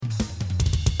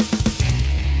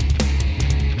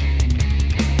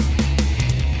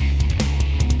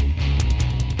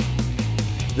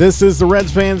This is the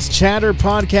Reds Fans Chatter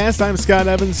Podcast. I'm Scott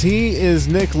Evans. He is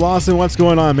Nick Lawson. What's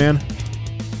going on, man?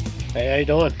 Hey, how you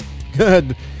doing?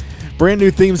 Good. Brand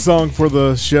new theme song for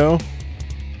the show.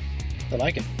 I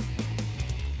like it.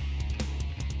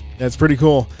 That's pretty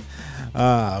cool.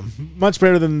 Much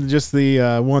better than just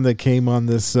the one that came on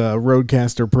this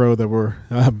Rodecaster Pro that we're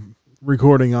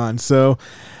recording on. So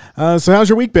how's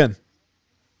your week been?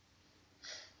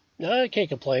 No, I can't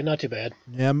complain. Not too bad.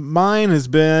 Yeah, mine has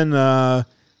been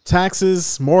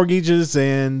taxes, mortgages,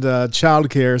 and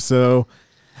childcare. So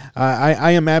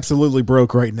I am absolutely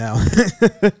broke right now.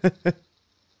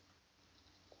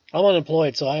 I'm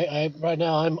unemployed, so I right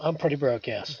now I'm pretty broke.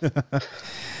 Yes.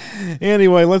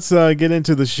 Anyway, let's get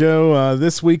into the show.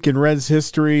 This week in Reds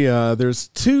history, there's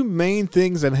two main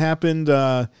things that happened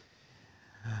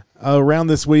around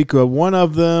this week. One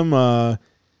of them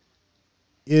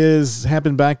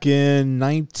happened back in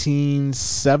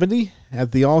 1970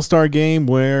 at the All-Star Game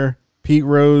where Pete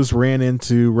Rose ran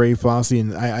into Ray Fosse.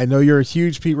 And I know you're a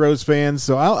huge Pete Rose fan,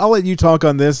 so I'll let you talk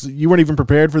on this. You weren't even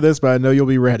prepared for this, but I know you'll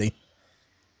be ready.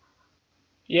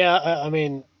 Yeah, I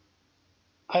mean,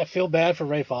 I feel bad for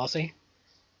Ray Fosse. I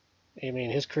mean,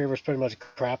 his career was pretty much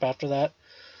crap after that.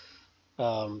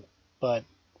 But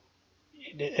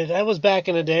that was back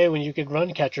in the day when you could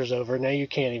run catchers over. Now you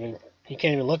can't even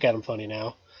look at them funny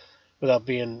now, without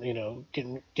being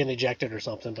getting ejected or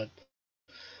something. But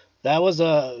that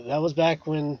was back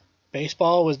when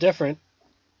baseball was different.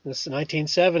 This is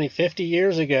 1970, 50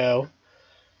 years ago.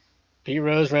 Pete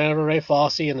Rose ran over Ray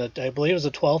Fosse in I believe it was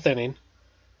the 12th inning.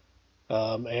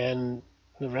 And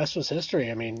the rest was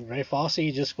history. I mean, Ray Fosse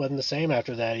just wasn't the same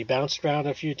after that. He bounced around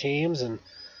a few teams, and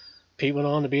Pete went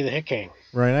on to be the hit king.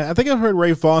 Right. I think I've heard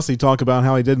Ray Fosse talk about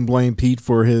how he didn't blame Pete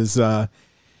for his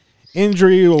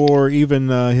injury or even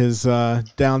his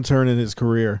downturn in his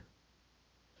career.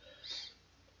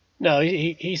 No,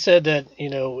 he said that,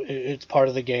 it's part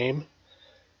of the game.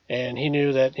 And he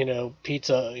knew that,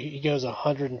 he goes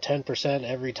 110%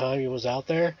 every time he was out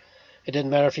there. It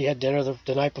didn't matter if you had dinner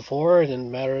the night before. It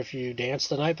didn't matter if you danced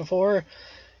the night before.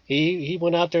 He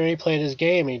went out there and he played his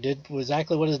game. He did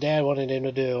exactly what his dad wanted him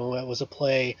to do. That was to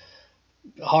play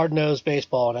hard-nosed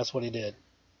baseball, and that's what he did.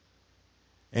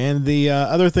 And the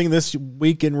other thing this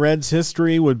week in Reds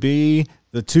history would be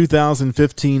the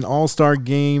 2015 All-Star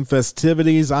Game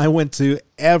festivities. I went to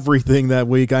everything that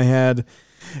week. I had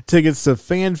tickets to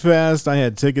FanFest. I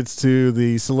had tickets to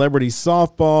the Celebrity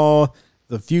Softball,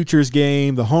 the Futures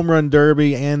Game, the Home Run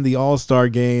Derby, and the All-Star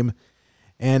Game.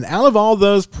 And out of all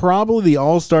those, probably the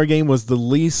All-Star Game was the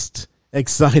least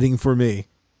exciting for me.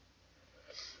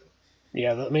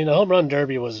 Yeah, I mean, the Home Run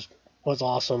Derby was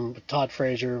awesome. Todd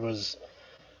Frazier was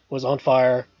on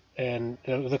fire, and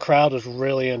the crowd was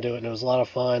really into it, and it was a lot of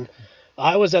fun.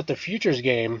 I was at the Futures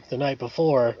Game the night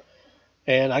before,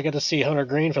 and I got to see Hunter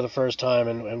Green for the first time,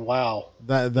 and wow.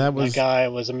 That guy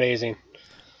was amazing.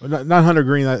 Not Hunter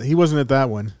Green. He wasn't at that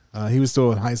one. He was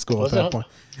still in high school at that point.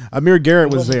 Amir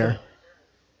Garrett was there.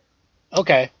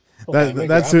 Okay.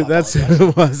 That's who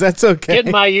it was. That's okay.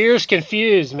 Getting my years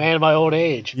confused, man, my old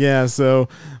age. Yeah,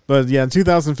 but in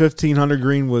 2015, Hunter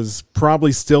Green was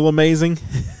probably still amazing.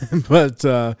 But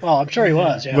I'm sure he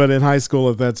was, yeah. But in high school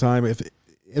at that time, if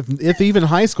even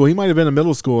high school, he might have been in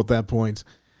middle school at that point.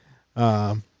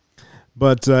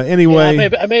 But anyway, yeah,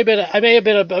 I may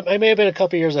have been a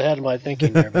couple years ahead of my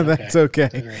thinking there. But that's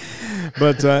okay.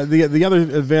 But the other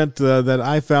event that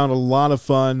I found a lot of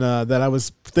fun that I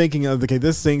was thinking of, okay,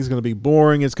 this thing's going to be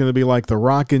boring. It's going to be like the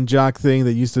Rock and Jock thing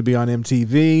that used to be on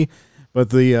MTV. But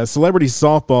the Celebrity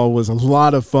Softball was a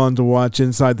lot of fun to watch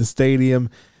inside the stadium.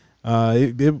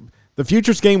 The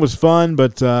Futures Game was fun,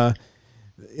 but the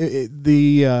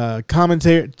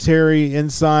commentary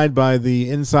inside by the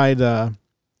inside.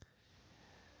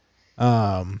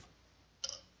 My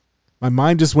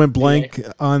mind just went blank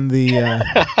on the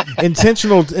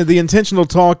intentional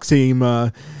talk team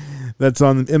that's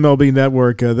on MLB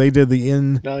Network. They did the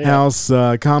in-house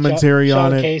commentary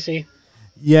on it. Sean Casey.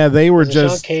 Yeah, they were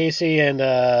just Sean Casey and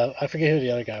I forget who the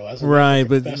other guy was. Right,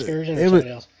 but this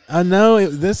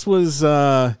was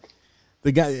the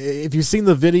guy. If you've seen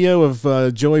the video of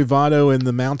Joey Votto in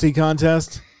the Mountie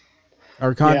contest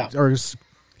or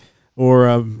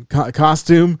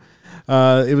costume.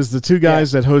 It was the two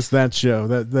guys that host that show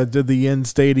that did the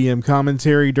in-stadium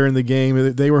commentary during the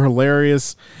game. They were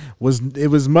hilarious. It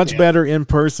was much better in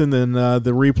person than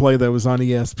the replay that was on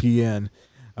ESPN,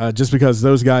 just because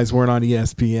those guys weren't on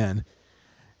ESPN.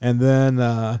 And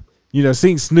then,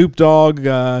 seeing Snoop Dogg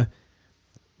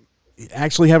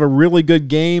actually have a really good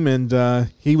game, and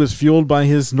he was fueled by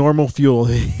his normal fuel,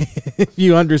 if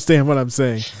you understand what I'm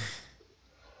saying.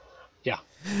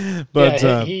 But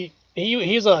Yeah,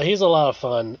 he's a lot of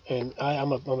fun, and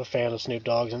I'm a fan of Snoop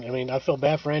Dogg's, and I mean I feel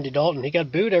bad for Andy Dalton. He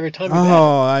got booed every time he batted.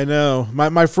 oh, I know.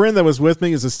 My friend that was with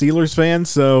me is a Steelers fan,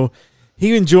 so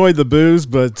he enjoyed the boos,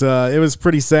 but it was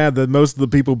pretty sad that most of the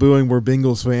people booing were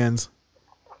Bengals fans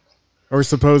or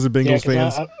supposed Yeah, Bengals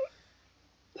because fans.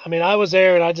 I mean I was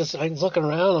there, and I was looking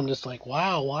around. I'm just like,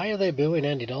 wow, why are they booing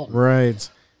Andy Dalton? Right.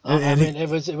 I And mean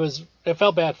it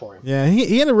felt bad for him. yeah,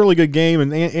 he had a really good game,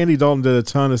 and Andy Dalton did a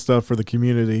ton of stuff for the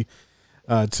community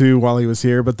too while he was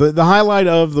here. But the highlight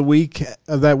of the week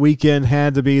of that weekend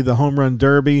had to be the home run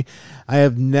derby. I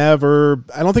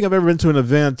don't think I've ever been to an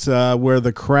event where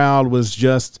the crowd was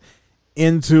just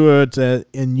into it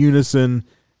in unison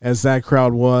as that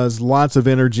crowd was. Lots of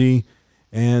energy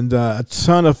and a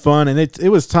ton of fun, and it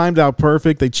was timed out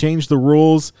perfect. They changed the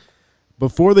rules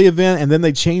before the event, and then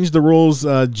they changed the rules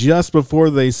just before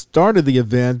they started the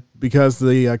event because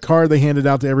the card they handed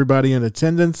out to everybody in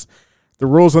attendance, the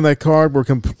rules on that card were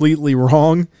completely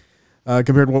wrong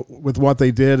compared with what they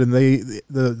did, and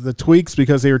the tweaks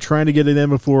because they were trying to get it in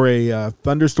before a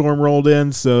thunderstorm rolled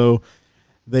in, so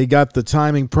they got the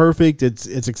timing perfect. It's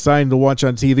exciting to watch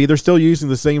on TV. They're still using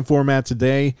the same format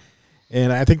today,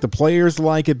 and I think the players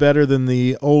like it better than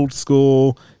the old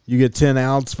school. You get 10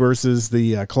 outs versus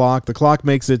the clock. The clock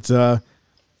makes it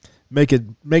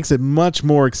much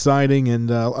more exciting, and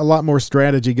a lot more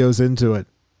strategy goes into it.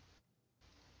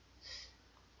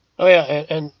 Oh yeah,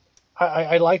 and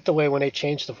I like the way when they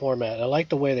changed the format. I like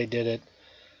the way they did it.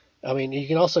 I mean, you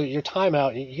can also your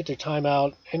timeout. You get your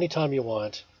timeout anytime you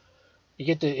want. You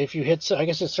get if you hit, I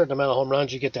guess, a certain amount of home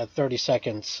runs, you get that 30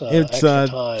 seconds It's extra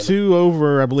time. two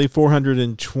over, I believe,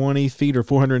 420 feet or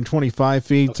 425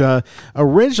 feet. Okay.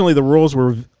 Originally, the rules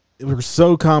were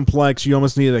so complex, you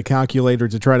almost needed a calculator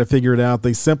to try to figure it out.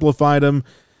 They simplified them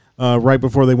right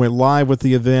before they went live with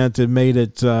the event. It made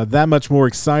it that much more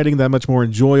exciting, that much more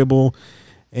enjoyable.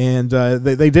 And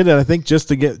they did it, I think, just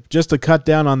to cut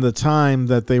down on the time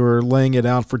that they were laying it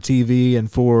out for TV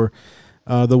and for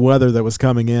the weather that was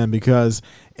coming in, because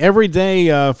every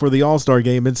day for the All-Star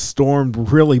game it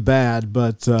stormed really bad,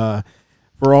 but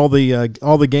for all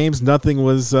the games, nothing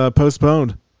was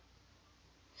postponed.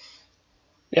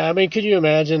 Yeah, I mean, could you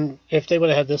imagine if they would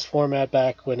have had this format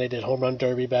back when they did Home Run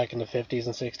Derby back in the 50s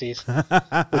and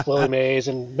 60s with Willie Mays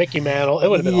and Mickey Mantle? It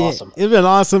would have been awesome. It would have been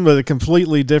awesome, but a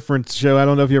completely different show. I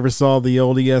don't know if you ever saw the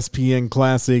old ESPN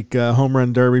Classic Home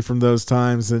Run Derby from those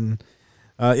times, and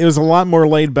it was a lot more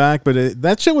laid back, but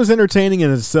that show was entertaining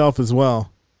in itself as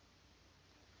well.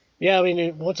 Yeah, I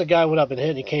mean, once a guy went up and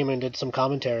hit, he came and did some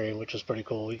commentary, which was pretty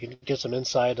cool. You could get some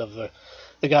insight of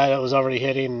the guy that was already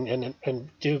hitting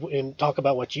and talk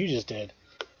about what you just did.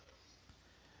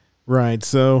 Right,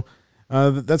 so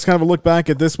that's kind of a look back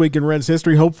at this week in Reds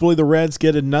history. Hopefully the Reds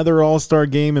get another All-Star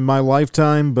game in my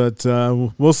lifetime, but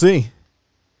we'll see.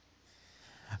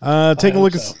 Take a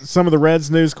look at some of the Reds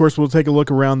news. Of course, we'll take a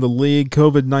look around the league.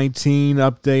 COVID-19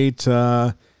 update.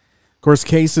 Of course,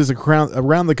 cases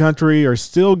around the country are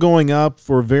still going up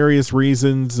for various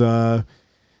reasons.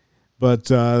 But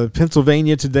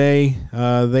Pennsylvania today,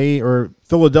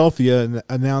 Philadelphia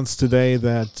announced today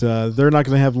that they're not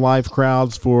going to have live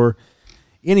crowds for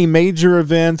any major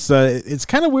events. It's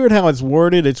kind of weird how it's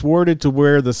worded. It's worded to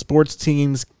where the sports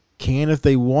teams can if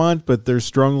they want, but they're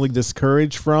strongly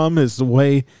discouraged from, is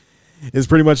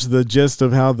pretty much the gist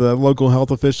of how the local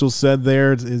health officials said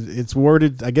there. It's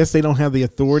worded, I guess they don't have the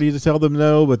authority to tell them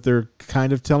no, but they're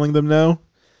kind of telling them no.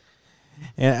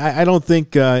 And I don't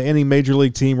think any major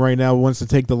league team right now wants to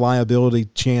take the liability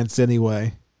chance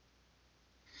anyway.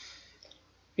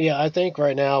 Yeah, I think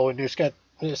right now when there's got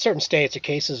certain states, the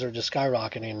cases are just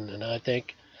skyrocketing, and I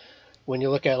think when you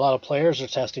look at a lot of players are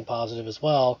testing positive as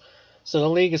well. So the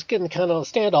league is getting kind of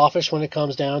standoffish when it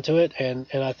comes down to it, and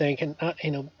I think not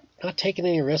taking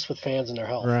any risks with fans and their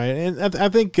health. Right, and I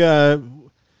think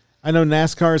I know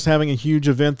NASCAR is having a huge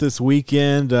event this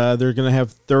weekend. They're going to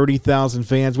have 30,000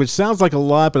 fans, which sounds like a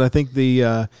lot, but I think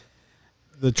the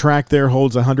track there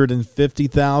holds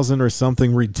 150,000 or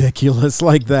something ridiculous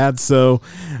like that. So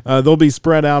they'll be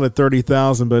spread out at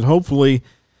 30,000, but hopefully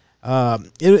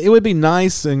it would be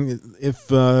nice and if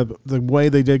the way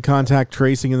they did contact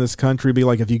tracing in this country be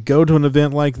like if you go to an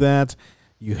event like that,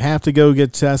 you have to go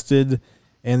get tested.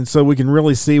 And so we can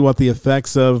really see what the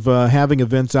effects of having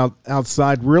events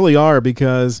outside really are,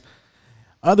 because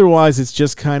otherwise it's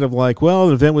just kind of like, well,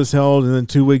 an event was held and then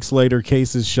 2 weeks later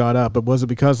cases shot up. But was it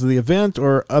because of the event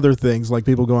or other things like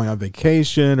people going on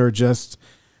vacation or just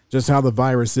how the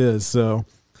virus is? So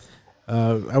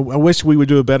I wish we would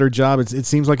do a better job. It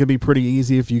seems like it'd be pretty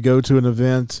easy if you go to an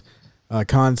event, a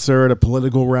concert, a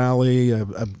political rally, a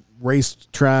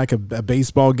racetrack, a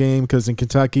baseball game, because in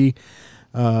Kentucky,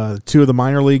 2 of the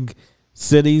minor league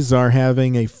cities are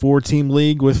having a 4-team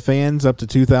league with fans up to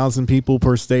 2,000 people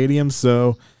per stadium.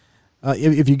 So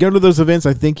if you go to those events,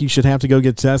 I think you should have to go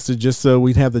get tested just so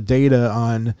we'd have the data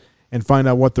on and find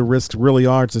out what the risks really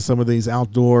are to some of these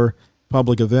outdoor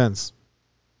public events.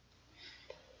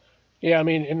 Yeah, I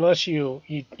mean, unless you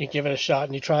give it a shot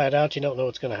and you try it out, you don't know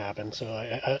what's going to happen. So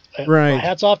Right. My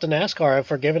hats off to NASCAR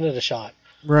for giving it a shot.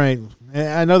 Right.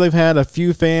 I know they've had a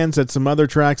few fans at some other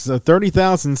tracks.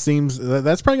 30,000 seems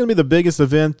that's probably going to be the biggest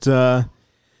event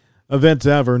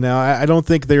ever. Now, I don't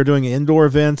think they're doing indoor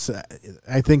events.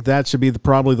 I think that should be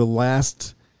probably the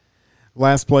last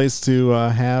place to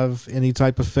have any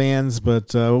type of fans.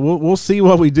 But we'll see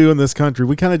what we do in this country.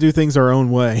 We kind of do things our own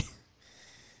way.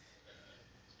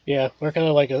 Yeah, we're kind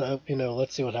of like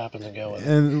let's see what happens and go with it.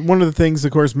 And one of the things,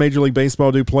 of course, Major League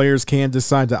Baseball players can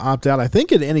decide to opt out, I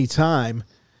think, at any time.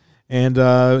 And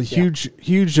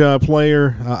huge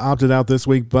player opted out this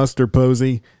week. Buster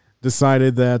Posey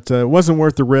decided that it wasn't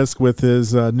worth the risk with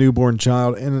his newborn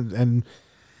child. And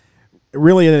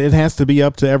really, it has to be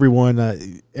up to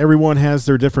everyone. Everyone has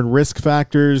their different risk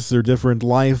factors, their different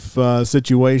life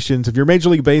situations. If you're a Major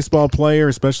League Baseball player,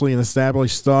 especially an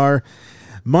established star,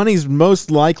 money's most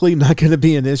likely not going to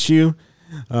be an issue,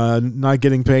 not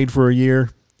getting paid for a year.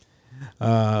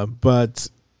 But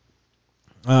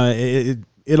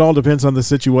it all depends on the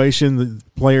situation, the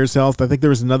player's health. I think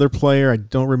there was another player, I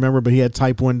don't remember, but he had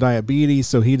type 1 diabetes,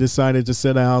 so he decided to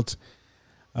sit out.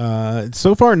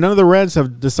 So far, none of the Reds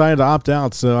have decided to opt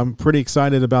out, so I'm pretty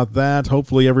excited about that.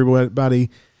 Hopefully everybody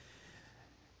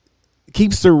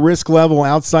keeps their risk level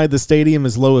outside the stadium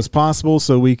as low as possible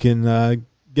so we can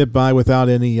get by without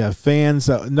any fans.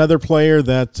 Another player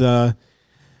that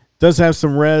does have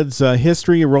some Reds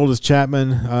history, Aroldis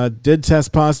Chapman, did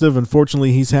test positive.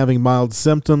 Unfortunately, he's having mild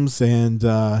symptoms, and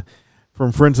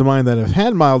from friends of mine that have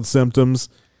had mild symptoms,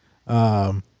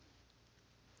 they're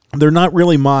not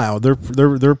really mild. They're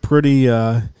pretty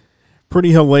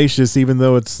hellacious, even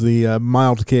though it's the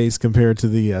mild case compared to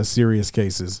the serious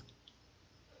cases.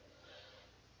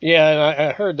 Yeah, and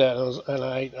I heard that, and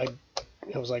I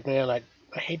was like, man, I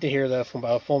hate to hear that from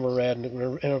a former Red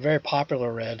and a very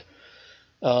popular Red.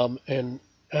 And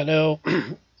I know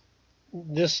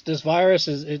this virus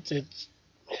it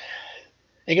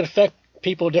can affect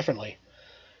people differently,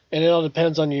 and it all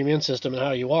depends on your immune system and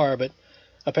how you are. But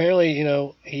apparently,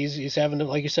 he's having,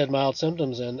 like you said, mild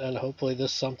symptoms, and hopefully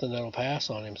this is something that'll pass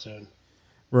on him soon.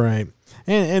 Right,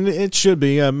 and it should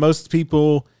be. Most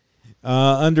people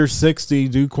under 60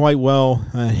 do quite well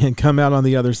and come out on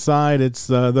the other side. It's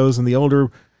those in the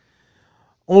older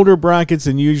brackets,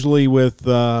 and usually with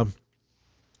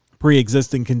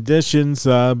pre-existing conditions,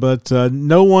 but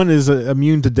no one is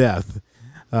immune to death,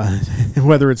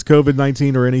 whether it's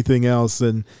COVID-19 or anything else.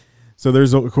 And so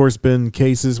there's, of course, been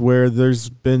cases where there's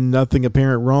been nothing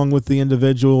apparent wrong with the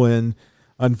individual, and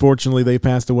unfortunately they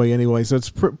passed away anyway. So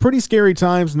it's pretty scary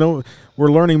times. We're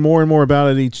learning more and more about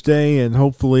it each day, and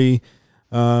hopefully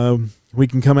we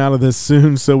can come out of this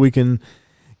soon so we can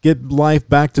get life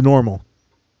back to normal.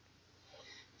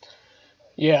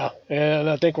 Yeah, and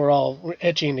I think we're all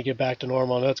itching to get back to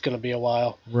normal, and that's going to be a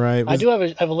while. Right. I do have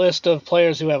a list of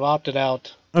players who have opted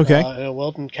out. Okay.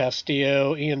 Wilton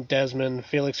Castillo, Ian Desmond,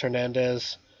 Felix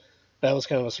Hernandez. That was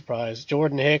kind of a surprise.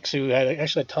 Jordan Hicks, who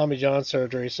actually had Tommy John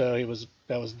surgery, so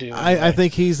that was due. I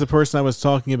think he's the person I was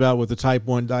talking about with the type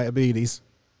 1 diabetes.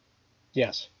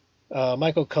 Yes.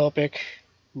 Michael Kopech,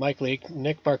 Mike Leake,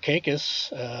 Nick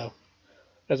Barkakis,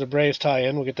 as a Braves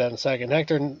tie-in. We'll get that in a second.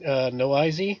 Hector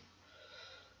Noisy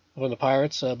from the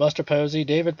Pirates, Buster Posey,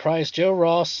 David Price, Joe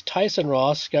Ross, Tyson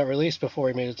Ross got released before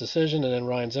he made his decision, and then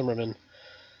Ryan Zimmerman.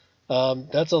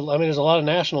 There's a lot of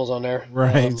nationals on there.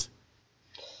 Right.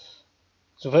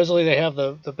 Supposedly they have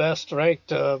the best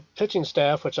ranked pitching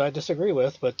staff, which I disagree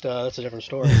with, but that's a different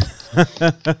story.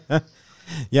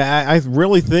 Yeah, I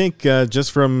really think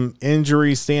just from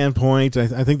injury standpoint,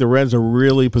 I think the Reds are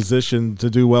really positioned to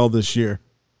do well this year.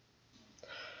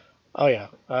 Oh, yeah.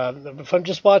 From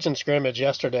just watching scrimmage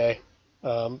yesterday,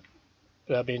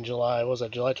 that being July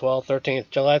 12th, 13th?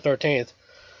 July 13th,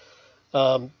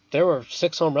 there were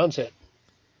 6 home runs hit.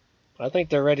 I think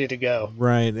they're ready to go.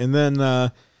 Right. And then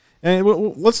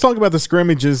let's talk about the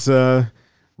scrimmages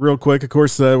real quick. Of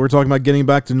course, we're talking about getting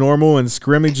back to normal, and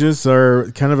scrimmages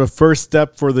are kind of a first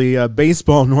step for the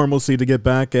baseball normalcy to get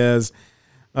back, as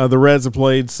the Reds have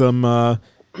played some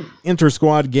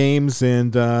inter-squad games,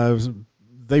 and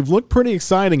they've looked pretty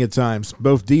exciting at times,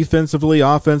 both defensively,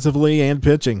 offensively, and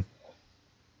pitching.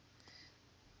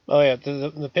 Oh yeah,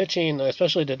 the pitching,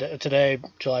 especially today,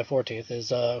 July 14th,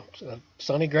 is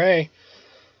Sonny Gray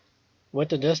went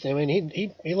the distance. I mean,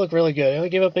 he looked really good. He only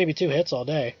gave up maybe 2 hits all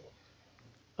day,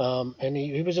 and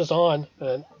he was just on.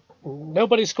 And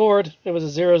nobody scored. It was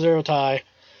a 0-0 tie,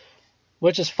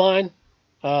 which is fine.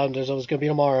 There's always going to be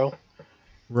tomorrow.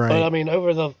 Right. But I mean,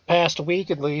 over the past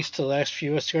week at least, the last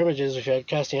few scrimmages, we've had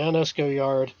Castellanos go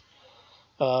yard,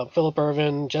 Philip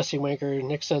Ervin, Jesse Winker,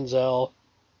 Nick Senzel,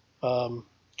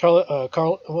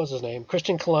 Carl, what was his name?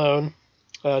 Christian Colon.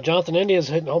 Jonathan India's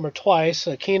hitting homer twice.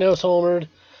 Aquino's homered.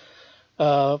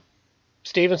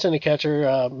 Stevenson, the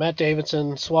catcher. Matt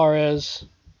Davidson, Suarez,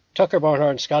 Tucker Barnhart,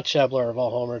 and Scott Schebler have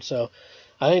all homered. So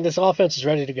I think this offense is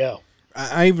ready to go.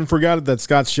 I even forgot that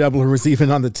Scott Schebler was even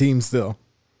on the team still.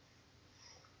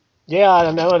 Yeah,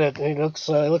 I know it. He looks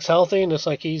healthy, and it's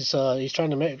like he's trying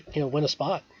to win a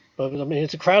spot. But I mean,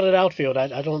 it's a crowded outfield.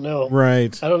 I don't know.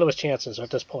 Right. I don't know his chances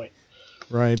at this point.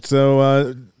 Right.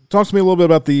 So, talk to me a little bit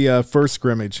about the first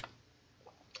scrimmage.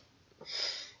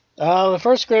 The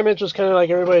first scrimmage was kind of like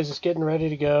everybody's just getting ready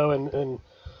to go and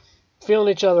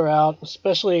feeling each other out,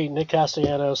 especially Nick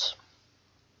Castellanos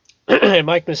and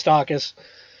Mike Moustakas.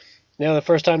 The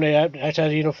first time they actually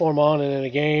had a uniform on and in a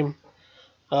game.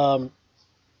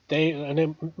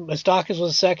 Moustakas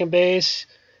was second base.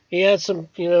 He had some,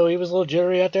 he was a little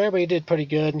jittery out there, but he did pretty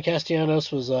good. And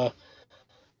Castellanos was,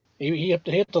 he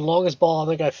hit the longest ball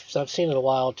I think I've seen in a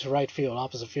while to right field,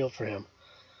 opposite field for him.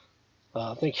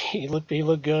 I think he looked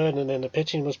good, and then the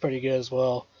pitching was pretty good as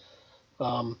well.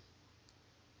 But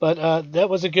that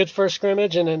was a good first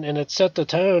scrimmage, and it set the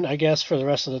tone, I guess, for the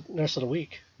rest of the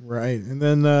week. Right, and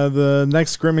then the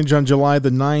next scrimmage on July the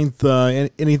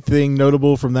 9th, anything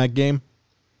notable from that game?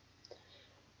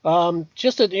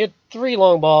 Just 3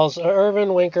 long balls.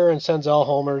 Ervin, Winker, and Senzel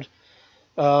homered.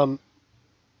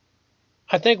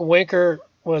 I think Winker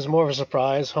was more of a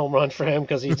surprise home run for him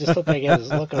because he just looked like he had his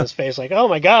look on his face like, oh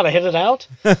my God, I hit it out.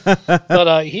 But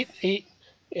I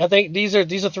think these are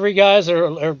 3 guys that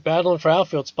are battling for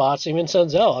outfield spots. Even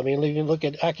Senzel. I mean, even look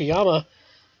at Akiyama.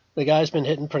 The guy's been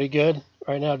hitting pretty good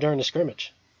right now during the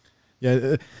scrimmage.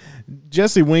 Yeah,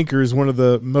 Jesse Winker is one of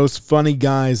the most funny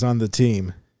guys on the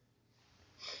team.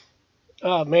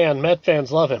 Oh man, Met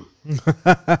fans love him.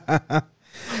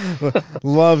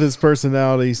 Love his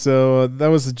personality. So that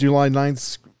was the July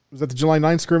 9th. Was that the July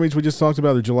 9th scrimmage we just talked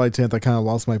about, or July 10th? I kind of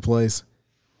lost my place.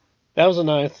 That was the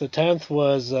 9th. The 10th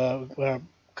was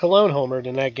Cologne homered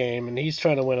in that game, and he's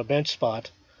trying to win a bench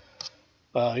spot.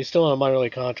 He's still on a minor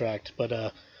league contract,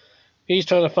 but he's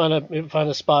trying to find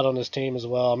a spot on this team as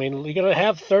well. I mean, you're going to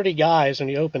have 30 guys when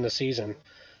you open the season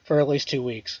for at least 2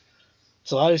 weeks.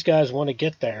 So a lot of these guys want to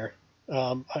get there.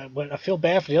 But I feel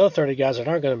bad for the other 30 guys that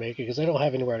aren't going to make it because they don't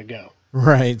have anywhere to go.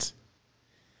 Right.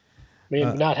 I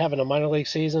mean, not having a minor league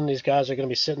season, these guys are going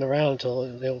to be sitting around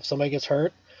until somebody gets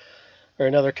hurt or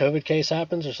another COVID case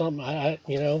happens or something.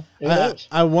 Who knows?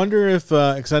 I wonder if,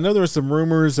 because I know there were some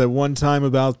rumors at one time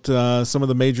about some of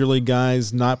the major league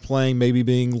guys not playing, maybe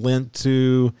being lent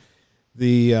to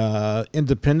the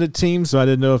independent team. So I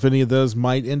didn't know if any of those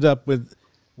might end up with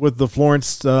the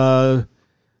Florence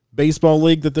baseball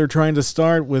league that they're trying to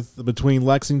start between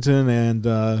Lexington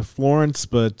and Florence,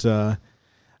 but I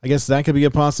guess that could be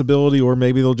a possibility, or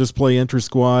maybe they'll just play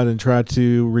inter-squad and try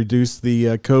to reduce the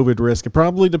COVID risk. It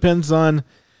probably depends on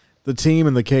the team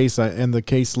and the case and the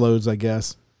caseloads, I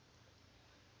guess.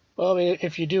 Well, I mean,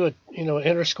 if you do an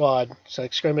inter-squad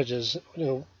like scrimmages,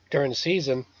 during the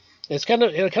season, it'll kind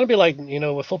of be like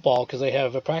with football because they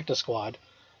have a practice squad.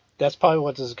 That's probably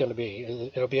what this is going to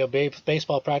be. It'll be a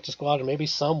baseball practice squad, and maybe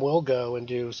some will go and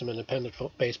do some independent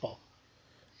baseball.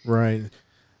 Right.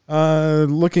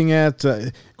 Looking at,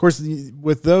 of course,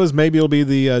 with those, maybe it'll be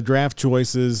the draft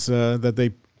choices that they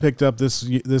picked up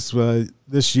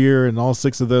this year, and all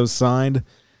 6 of those signed.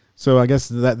 So I guess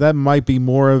that might be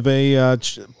more of a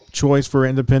choice for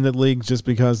independent leagues, just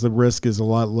because the risk is a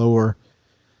lot lower,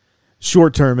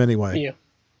 short term anyway.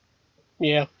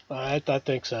 Yeah, I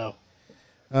think so.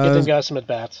 Get them guys some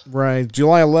at-bats. Right.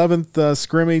 July 11th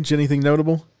scrimmage, anything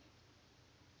notable?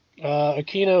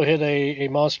 Aquino hit a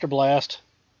monster blast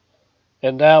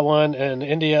in that one, and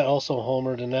India also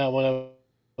homered in that one. It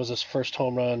was his first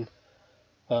home run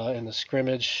in the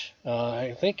scrimmage.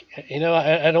 I think,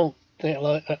 I don't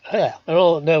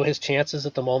know his chances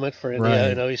at the moment for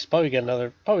India. Right. He's probably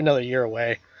got another year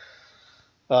away.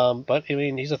 But I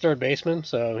mean, he's a third baseman,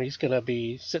 so he's going to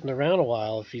be sitting around a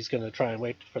while if he's going to try and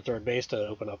wait for third base to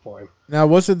open up for him. Now,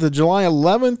 was it the July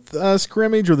 11th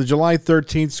scrimmage or the July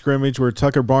 13th scrimmage where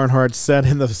Tucker Barnhart sat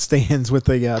in the stands with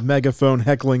a megaphone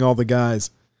heckling all the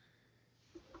guys?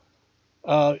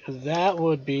 That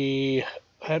would be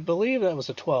I believe that was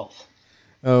the 12th.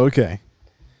 Oh, okay.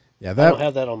 Yeah, I that don't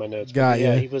have that on my notes. got But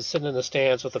yeah, you. he was sitting in the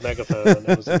stands with a megaphone, and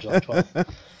it was on July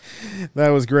 12th. That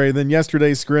was great. Then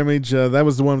yesterday's scrimmage, that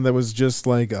was the one that was just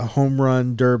like a home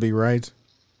run derby, right?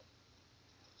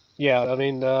 Yeah, I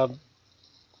mean,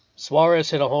 Suarez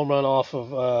hit a home run off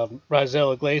of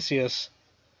Raisel Iglesias,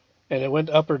 and it went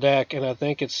upper deck, and I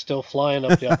think it's still flying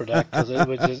up the upper deck because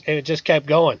it just kept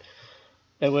going.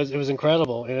 It was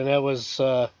incredible, and that was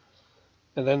and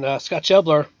then Scott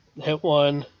Schebler hit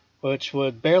one which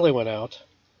would barely went out.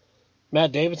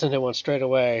 Matt Davidson hit one straight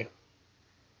away,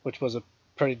 which was a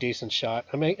pretty decent shot.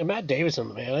 I mean, Matt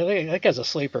Davidson, man, I think that guy's a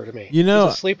sleeper to me. You He's know,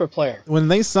 a sleeper player. when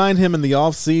they signed him in the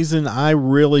offseason, I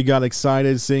really got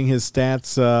excited seeing his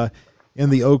stats in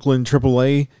the Oakland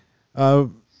AAA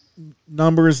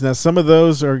numbers. Now, some of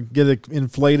those are get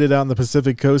inflated out in the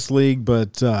Pacific Coast League,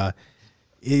 but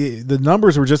the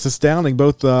numbers were just astounding,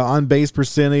 both the on-base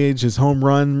percentage, his home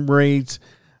run rate.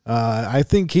 I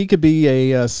think he could be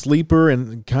a sleeper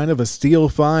and kind of a steal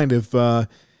find if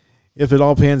it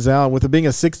all pans out. With it being a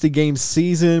 60-game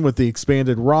season with the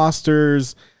expanded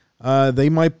rosters, they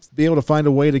might be able to find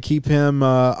a way to keep him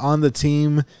on the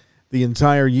team the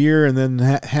entire year and then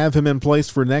have him in place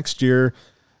for next year,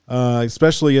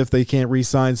 especially if they can't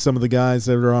re-sign some of the guys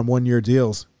that are on one-year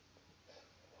deals.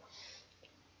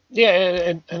 Yeah,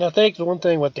 and I think the one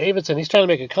thing with Davidson, he's trying to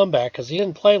make a comeback because he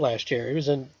didn't play last year. He was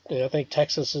in, I think,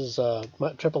 Texas's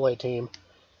AAA team,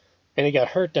 and he got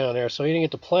hurt down there, so he didn't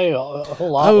get to play a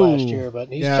whole lot last year. But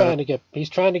he's trying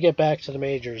to get back to the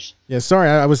majors. Yeah, sorry,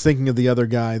 I was thinking of the other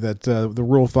guy, that the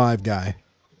Rule 5 guy.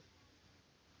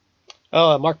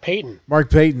 Oh, Mark Payton. Mark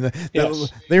Payton.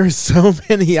 Yes. There are so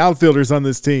many outfielders on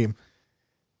this team.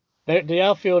 The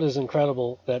outfield is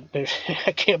incredible.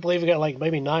 I can't believe we got like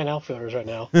maybe 9 outfielders right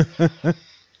now,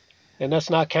 and that's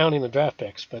not counting the draft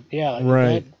picks. But yeah,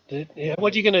 right.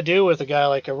 What are you going to do with a guy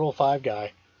like a Rule 5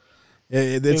 guy?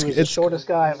 It's the shortest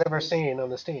guy I've ever seen on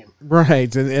this team. Right,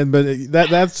 but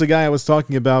that's the guy I was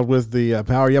talking about with the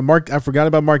power. Yeah, I forgot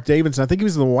about Mark Davidson. I think he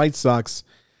was in the White Sox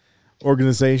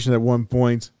organization at one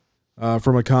point.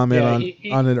 From a comment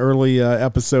on an early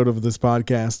episode of this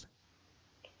podcast.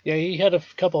 Yeah, he had a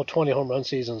couple of 20 home run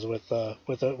seasons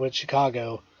with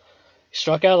Chicago. He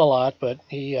struck out a lot, but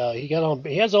he had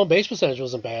his own base percentage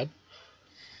wasn't bad.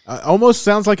 Almost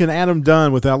sounds like an Adam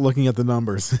Dunn without looking at the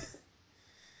numbers.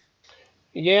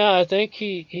 Yeah, I think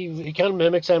he kind of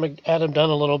mimics Adam Dunn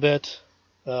a little bit,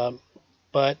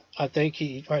 but I think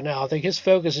his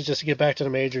focus is just to get back to the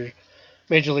major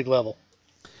league level.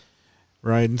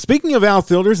 Right, and speaking of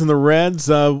outfielders and the Reds,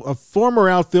 a former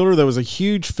outfielder that was a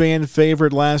huge fan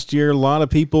favorite last year. A lot of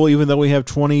people, even though we have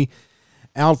 20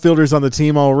 outfielders on the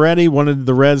team already, wanted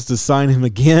the Reds to sign him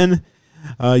again.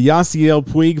 Yasiel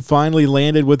Puig finally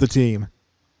landed with the team.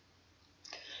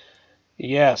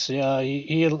 Yes,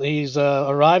 he's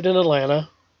arrived in Atlanta.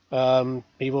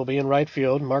 He will be in right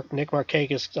field. Nick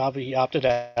Markakis obviously opted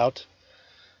out.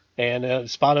 And the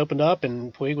spot opened up,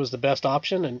 and Puig was the best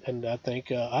option, and I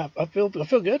think I feel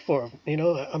good for him. You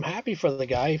know, I'm happy for the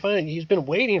guy. He's been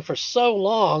waiting for so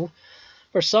long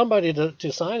for somebody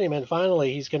to sign him, and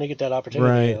finally he's going to get that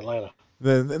opportunity in Atlanta.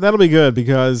 That'll be good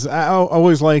because I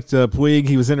always liked Puig.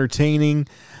 He was entertaining.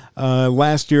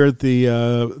 Last year at the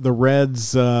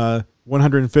Reds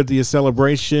 150th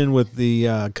celebration with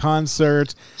the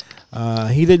concert,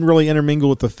 he didn't really intermingle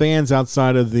with the fans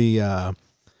outside of the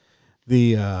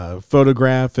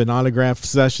photograph and autograph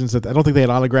sessions. I don't think they had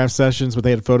autograph sessions, but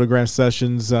they had photograph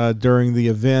sessions during the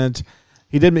event.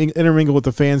 He didn't intermingle with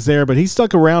the fans there, but he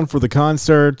stuck around for the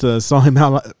concert. Saw him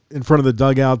out in front of the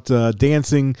dugout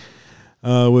dancing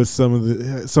with some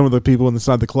of the people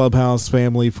inside the clubhouse,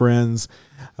 family, friends.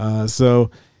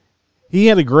 So he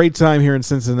had a great time here in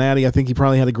Cincinnati. I think he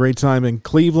probably had a great time in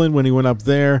Cleveland when he went up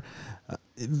there.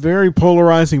 Very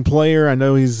polarizing player. I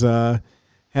know he's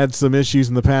had some issues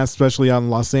in the past, especially out in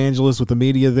Los Angeles with the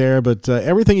media there. But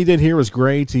everything he did here was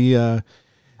great. He did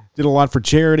a lot for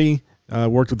charity,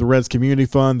 worked with the Reds Community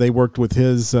Fund. They worked with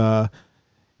his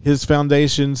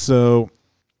foundation. So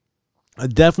I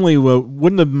definitely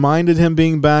wouldn't have minded him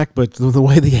being back. But the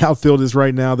way the outfield is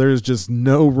right now, there's just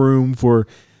no room for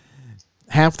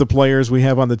half the players we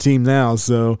have on the team now.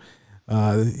 So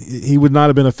he would not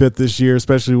have been a fit this year,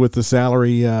 especially with the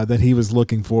salary that he was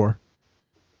looking for.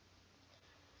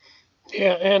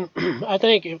 Yeah, and I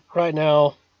think right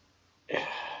now,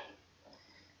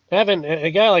 having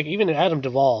a guy like even Adam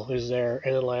Duvall who's there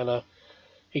in Atlanta,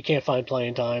 he can't find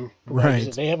playing time. Right.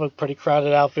 They have a pretty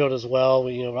crowded outfield as well.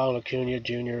 You know, Ronald Acuna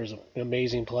Jr. is an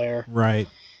amazing player. Right.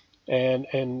 And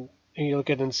you look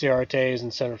at Inciarte's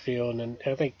in center field, and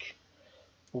I think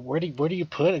where do you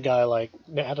put a guy like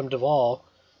Adam Duvall?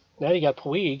 Now you got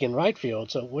Puig in right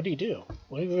field. So what do you do?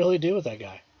 What do you really do with that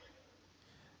guy?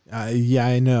 Yeah,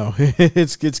 I know.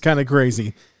 It's kind of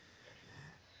crazy.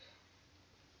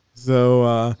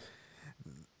 So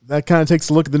that kind of takes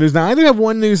a look at the news. Now, I do have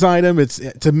one news item.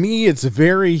 To me, it's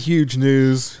very huge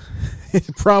news.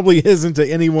 It probably isn't to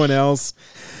anyone else,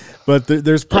 but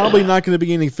there's probably not going to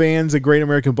be any fans at Great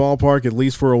American Ballpark, at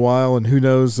least for a while, and who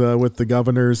knows with the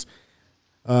Governors.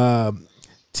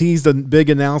 Teased a big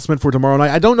announcement for tomorrow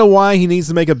night. I don't know why he needs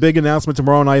to make a big announcement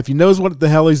tomorrow night. If he knows what the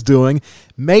hell he's doing,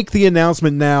 make the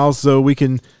announcement now so we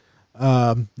can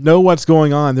know what's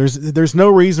going on. There's no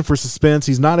reason for suspense.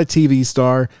 He's not a TV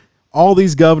star. All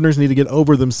these governors need to get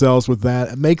over themselves with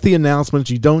that. Make the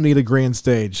announcements. You don't need a grand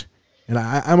stage. And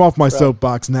I'm off my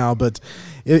soapbox now, but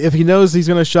if he knows he's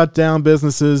going to shut down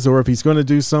businesses or if he's going to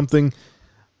do something,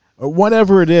 or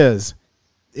whatever it is,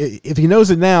 if he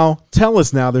knows it now, tell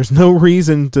us now. There's no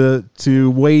reason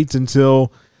to wait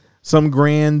until some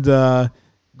grand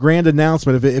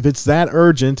announcement. If it's that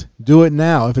urgent, do it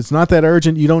now. If it's not that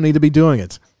urgent, you don't need to be doing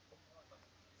it.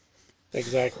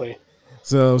 Exactly.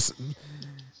 So,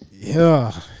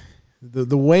 yeah,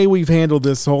 the way we've handled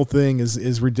this whole thing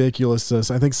is ridiculous.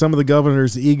 I think some of the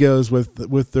governors' egos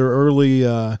with their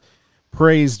early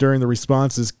praise during the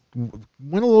responses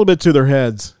went a little bit to their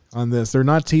heads on this. They're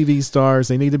not TV stars.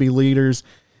 They need to be leaders.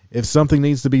 If something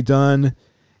needs to be done,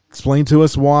 explain to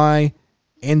us why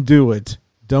and do it.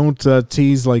 Don't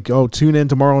tease like, oh, tune in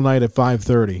tomorrow night at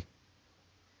 5:30.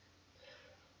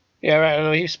 Yeah, right. I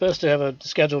know he's supposed to have a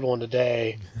scheduled one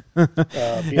today, being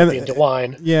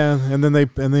DeWine. Yeah, and then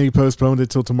he postponed it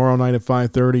till tomorrow night at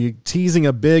 5:30, teasing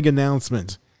a big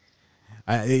announcement.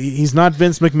 He's not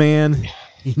Vince McMahon.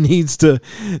 He needs to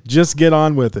just get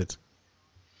on with it.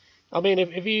 I mean,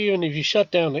 if you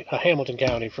shut down Hamilton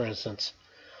County, for instance,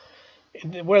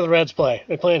 where the Reds play,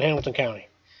 they play in Hamilton County.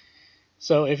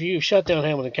 So if you shut down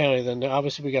Hamilton County, then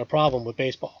obviously we got a problem with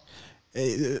baseball.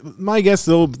 My guess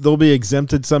they'll be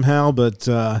exempted somehow, but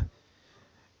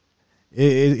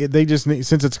they just need,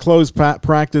 since it's closed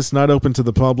practice, not open to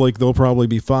the public, they'll probably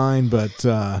be fine. But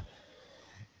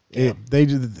they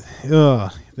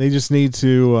just need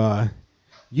to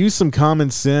use some common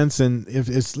sense, and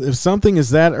if something is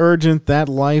that urgent, that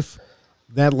life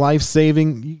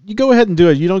saving, you go ahead and do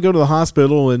it. You don't go to the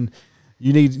hospital and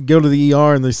you need to go to the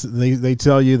ER and they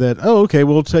tell you that, oh, okay,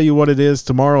 we'll tell you what it is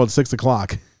tomorrow at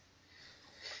 6:00.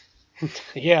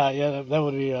 Yeah,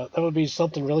 that would be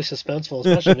something really suspenseful,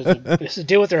 especially if it's to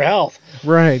deal with their health.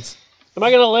 Right. Am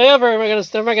I going to live or am I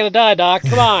going to die, Doc?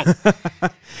 Come on.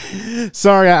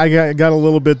 Sorry, I got a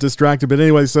little bit distracted, but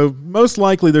anyway, so most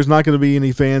likely there's not going to be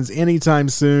any fans anytime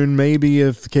soon. Maybe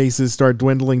if cases start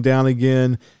dwindling down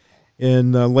again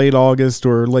in late August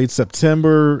or late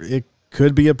September, it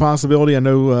could be a possibility. I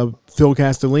know Phil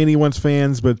Castellini wants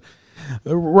fans, but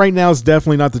right now is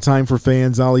definitely not the time for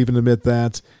fans. I'll even admit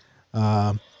that.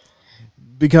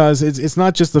 Because it's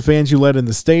not just the fans you let in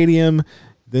the stadium.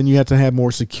 Then you have to have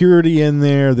more security in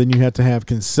there. Then you have to have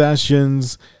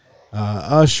concessions,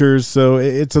 ushers. So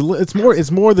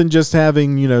it's more than just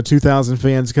having 2,000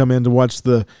 fans come in to watch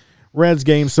the Reds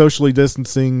game, socially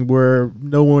distancing, where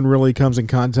no one really comes in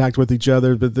contact with each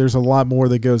other. But there's a lot more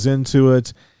that goes into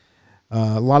it.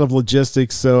 A lot of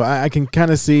logistics. So I can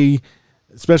kind of see,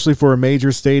 especially for a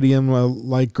major stadium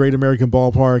like Great American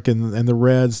Ballpark and the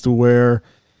Reds, to where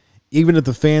even if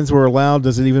the fans were allowed,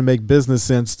 does it even make business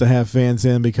sense to have fans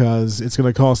in, because it's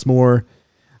going to cost more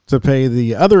to pay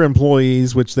the other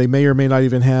employees, which they may or may not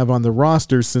even have on the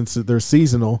roster since they're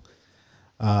seasonal.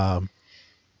 So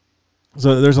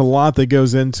there's a lot that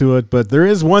goes into it, but there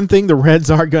is one thing the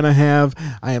Reds are going to have.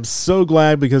 I am so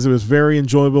glad, because it was very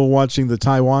enjoyable watching the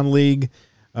Taiwan League,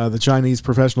 the Chinese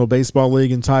Professional Baseball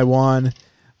League in Taiwan,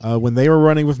 when they were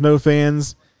running with no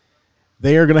fans.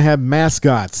 They are going to have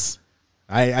mascots.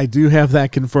 I do have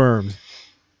that confirmed.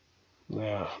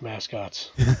 Yeah,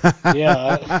 mascots.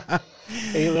 Yeah.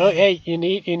 Hey, you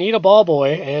need a ball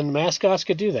boy, and mascots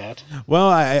could do that.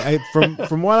 Well,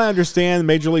 from what I understand,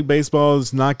 Major League Baseball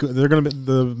is not. They're going to be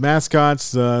the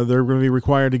mascots. They're going to be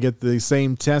required to get the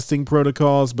same testing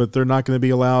protocols, but they're not going to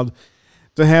be allowed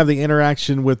to have the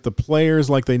interaction with the players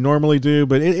like they normally do.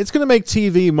 But it's going to make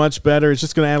TV much better. It's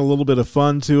just going to add a little bit of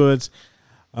fun to it.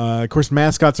 Of course,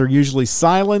 mascots are usually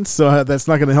silent, so that's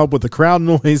not going to help with the crowd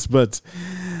noise. But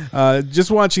just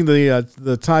watching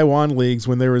the Taiwan leagues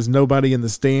when there was nobody in the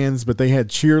stands, but they had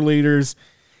cheerleaders,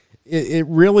 it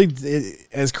really,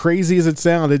 as crazy as it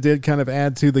sounded, it did kind of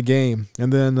add to the game.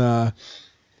 And then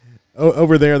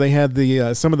over there, they had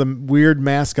some of the weird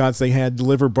mascots. They had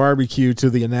deliver barbecue to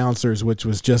the announcers, which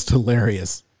was just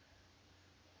hilarious.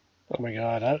 Oh my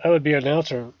God, I would be an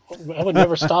announcer. I would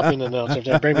never stop being an announcer if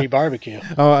they bring me barbecue.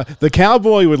 The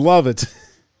cowboy would love it.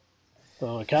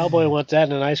 Oh, a cowboy wants that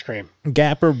and an ice cream.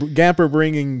 Gapper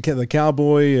bringing the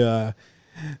cowboy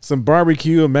some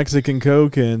barbecue, a Mexican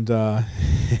Coke, and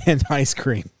and ice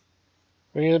cream.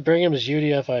 Bring him his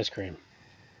UDF ice cream.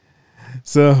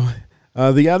 So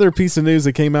the other piece of news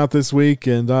that came out this week,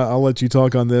 and I'll let you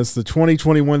talk on this, the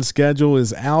 2021 schedule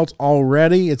is out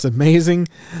already. It's amazing.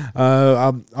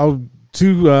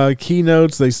 Two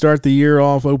keynotes. They start the year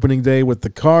off opening day with the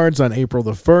Cards on April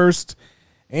the 1st,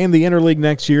 and the Interleague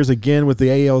next year is again with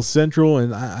the AL Central,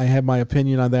 and I have my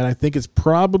opinion on that. I think it's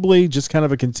probably just kind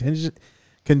of a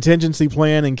contingency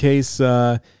plan in case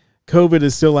COVID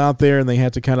is still out there and they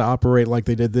have to kind of operate like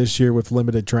they did this year with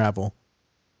limited travel.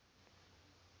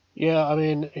 Yeah, I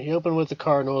mean, he opened with the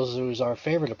Cardinals, who's our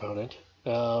favorite opponent.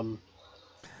 Then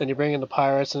you bring in the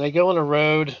Pirates, and they go on a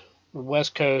road,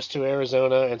 West Coast to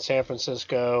Arizona and San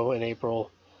Francisco in April,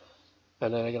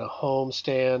 and then they get a home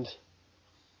stand.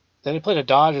 Then they play the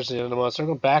Dodgers at the end of the month, so they're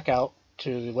going back out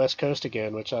to the West Coast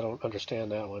again, which I don't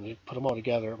understand that one. You put them all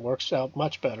together, it works out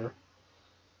much better.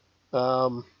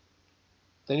 Then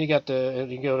you go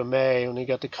to May, and you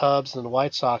got the Cubs and the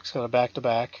White Sox kind of back to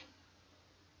back.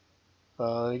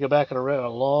 You go back on a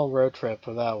long road trip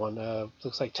for that one.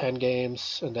 Looks like 10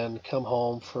 games, and then come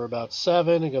home for about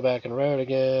 7 and go back on the road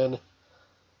again.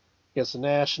 Against the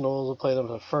Nationals, we'll play them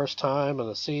for the first time in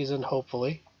the season,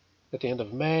 hopefully, at the end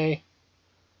of May.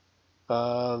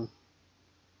 You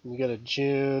go to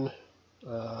June.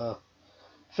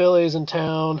 Phillies in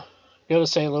town. Go to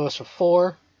St. Louis for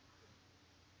 4.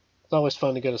 It's always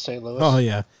fun to go to St. Louis. Oh,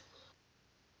 yeah.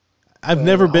 I've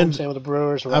never been with the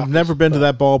Brewers, I've never been to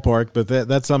that ballpark, but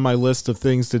that's on my list of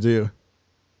things to do.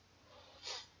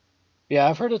 Yeah,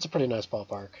 I've heard it's a pretty nice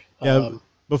ballpark. Yeah,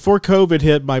 before COVID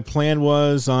hit, my plan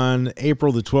was on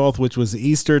April the 12th, which was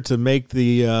Easter, to make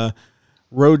the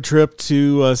road trip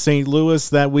to St. Louis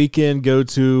that weekend, go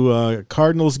to a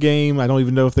Cardinals game. I don't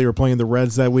even know if they were playing the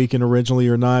Reds that weekend originally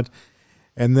or not,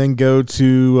 and then go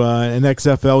to an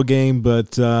XFL game,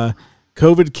 but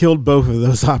COVID killed both of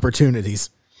those opportunities.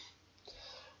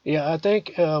 Yeah, I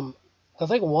think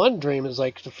one dream is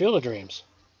like the Field of Dreams.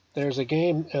 There's a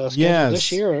game scheduled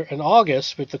this year in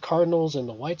August with the Cardinals and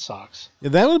the White Sox. Yeah,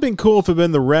 that would have been cool if it had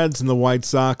been the Reds and the White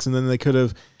Sox, and then they could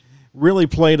have really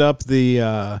played up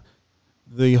the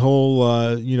whole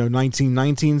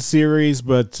 1919 series.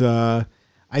 But I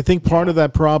think part of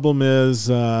that problem is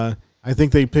I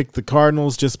think they picked the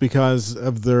Cardinals just because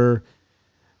of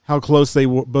how close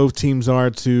both teams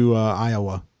are to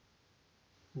Iowa.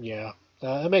 Yeah.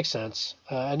 That makes sense.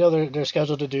 I know they're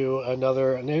scheduled to do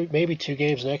maybe 2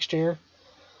 games next year.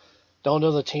 Don't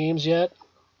know the teams yet.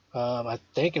 I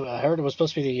heard it was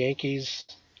supposed to be the Yankees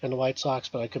and the White Sox,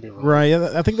 but I could be wrong. Right.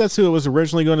 I think that's who it was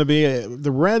originally going to be. The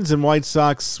Reds and White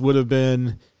Sox would have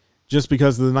been, just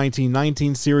because of the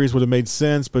 1919 series, would have made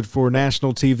sense. But for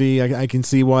national TV, I can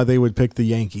see why they would pick the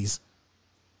Yankees.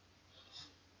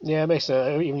 Yeah, it makes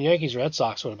sense. Even Yankees Red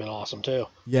Sox would have been awesome too.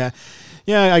 Yeah.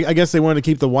 I guess they wanted to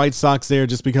keep the White Sox there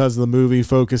just because the movie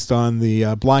focused on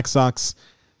the Black Sox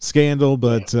scandal,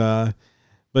 but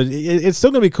it's still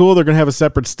going to be cool. They're going to have a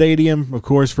separate stadium, of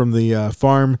course, from the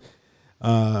farm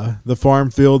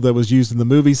field that was used in the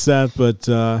movie set. But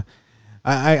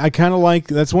I kind of like,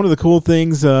 that's one of the cool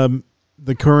things the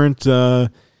current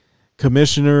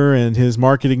commissioner and his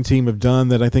marketing team have done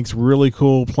that I think is really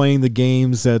cool, playing the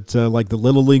games at like the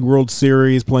Little League World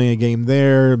Series, playing a game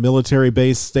there,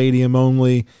 military-based stadium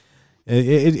only.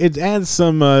 It adds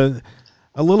some a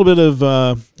little bit of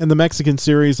in the Mexican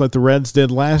series like the Reds did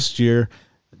last year.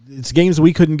 It's games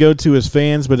we couldn't go to as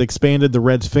fans, but expanded the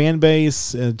Reds fan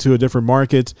base to a different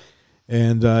market.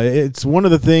 And it's one of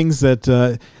the things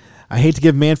that I hate to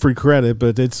give Manfred credit,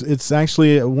 but it's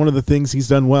actually one of the things he's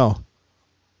done well.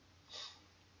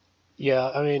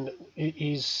 Yeah, I mean,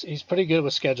 he's pretty good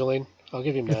with scheduling. I'll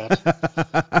give him that.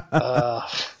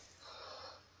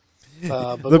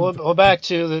 But going back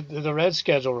to the Reds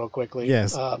schedule real quickly.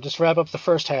 Yes. Just wrap up the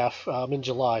first half in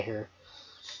July here.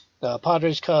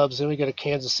 Padres, Cubs, then we go to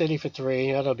Kansas City for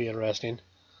 3. That'll be interesting.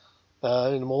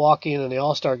 In Milwaukee, and then the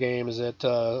All-Star game is at,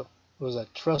 was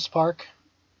that Truist Park?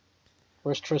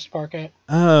 Where's Truist Park at?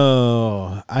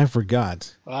 Oh, I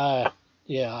forgot.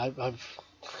 Yeah, I've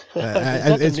is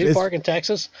that the new park in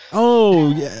Texas? Oh,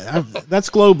 yeah,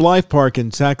 that's Globe Life Park in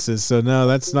Texas. So no,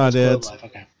 that's not it. Life,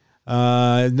 okay.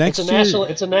 Next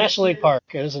it's a National League park.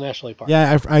 It is a National League park.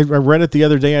 Yeah, I read it the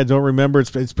other day. I don't remember.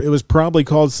 It was probably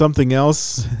called something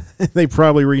else. They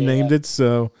probably renamed it.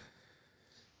 So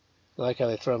I like how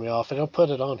they throw me off. They don't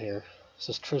put it on here. It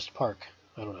says Truist Park.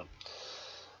 I don't know.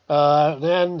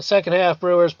 Then the second half,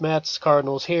 Brewers, Mets,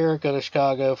 Cardinals here. Go to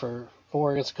Chicago for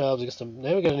 4 against the Cubs. Then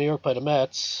we go to New York, play the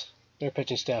Mets. Their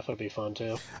pitching staff would be fun,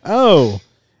 too. Oh,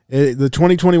 the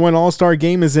 2021 All-Star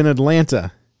Game is in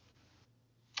Atlanta.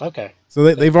 Okay.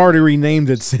 So they've already renamed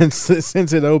it since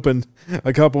it opened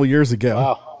a couple years ago.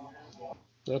 Wow.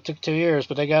 It took 2 years,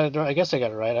 but they got it. I guess they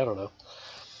got it right. I don't know.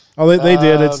 Oh, they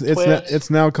did. Twins. It's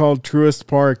now called Truist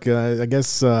Park. I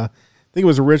guess I think it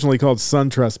was originally called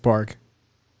SunTrust Park.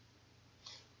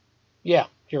 Yeah,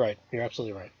 you're right. You're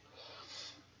absolutely right.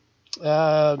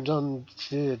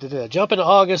 Jump into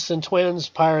August and Twins.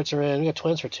 Pirates are in. We got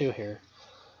Twins for 2 here.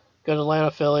 Go to Atlanta,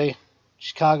 Philly,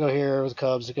 Chicago here with the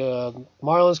Cubs.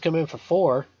 Marlins come in for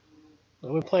 4. I've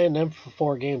been playing them for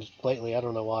 4 games lately. I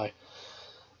don't know why.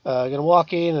 Gonna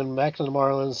walk in and back to the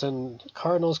Marlins, and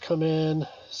Cardinals come in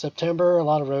September. A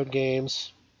lot of road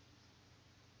games.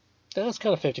 That's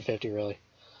kind of 50-50, really.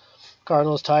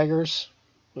 Cardinals, Tigers.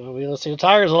 We're gonna see the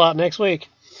Tigers a lot next week.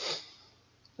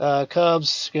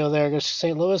 Cubs go there. Go to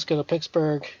St. Louis. Go to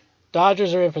Pittsburgh.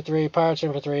 Dodgers are in for 3. Pirates are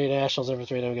in for 3. Nationals are in for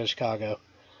 3. Then we go to Chicago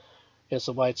against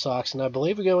the White Sox, and I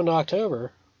believe we go into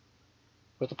October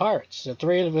with the Pirates. The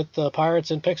 3 with the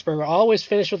Pirates in Pittsburgh. We always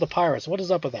finish with the Pirates. What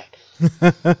is up with that?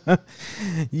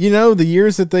 The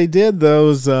years that they did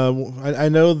those, I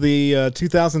know the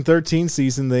 2013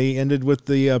 season they ended with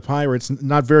the Pirates.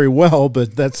 Not very well,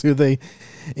 but that's who they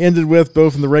ended with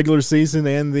both in the regular season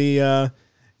and the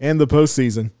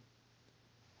postseason.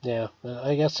 Yeah,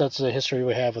 I guess that's the history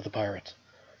we have with the Pirates.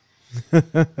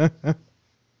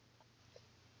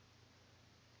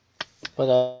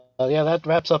 But that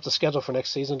wraps up the schedule for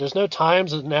next season. There's no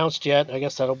times announced yet. I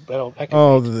guess that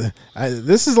can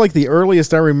this is like the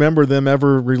earliest I remember them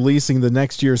ever releasing the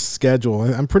next year's schedule.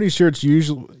 I'm pretty sure it's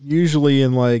usually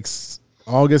in like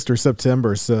August or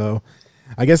September. So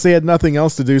I guess they had nothing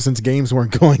else to do since games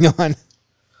weren't going on.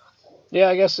 Yeah,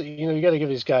 I guess you got to give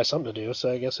these guys something to do.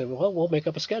 So I guess we'll make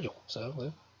up a schedule.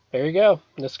 So there you go.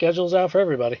 And the schedule's out for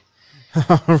everybody.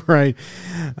 All right.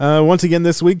 Once again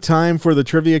this week, time for the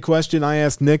trivia question. I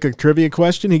asked Nick a trivia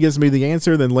question. He gives me the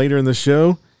answer. Then later in the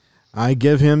show, I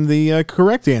give him the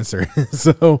correct answer.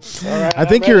 So all right, I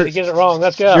think you get it wrong.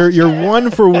 Let's go. You're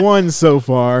 1 for 1 so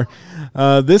far.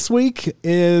 This week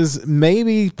is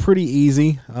maybe pretty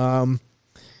easy.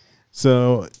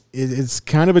 So it's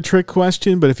kind of a trick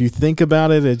question, but if you think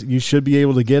about it, you should be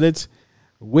able to get it.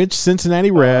 Which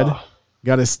Cincinnati Red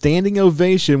got a standing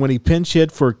ovation when he pinch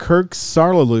hit for Kirk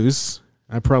Saarloos?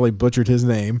 I probably butchered his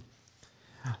name.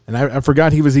 And I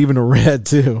forgot he was even a Red,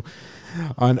 too.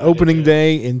 On opening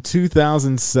day in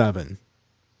 2007.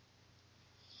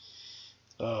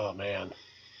 Oh, man.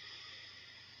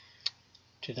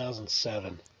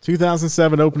 2007.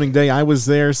 2007 opening day. I was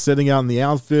there sitting out in the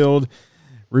outfield.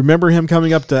 Remember him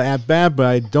coming up to at bat, but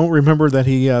I don't remember that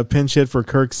he pinch hit for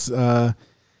Kirk's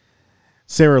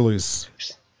Saarloos.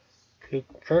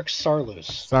 Kirk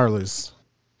Saarloos. Saarloos.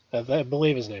 I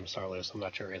believe his name is Saarloos. I'm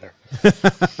not sure either.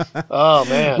 Oh,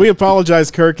 man. We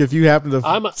apologize, Kirk, if you happen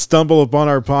to stumble upon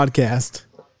our podcast.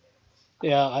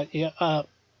 Yeah,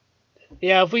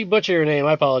 if we butcher your name,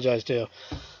 I apologize, too.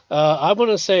 I'm going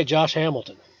to say Josh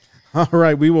Hamilton. All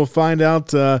right, we will find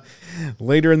out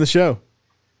later in the show.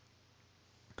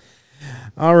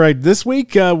 All right, this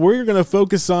week we're going to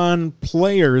focus on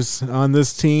players on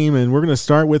this team, and we're going to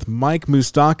start with Mike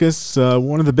Moustakas,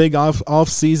 one of the big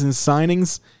off-season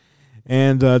signings,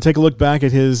 and take a look back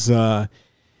at his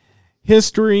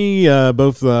history,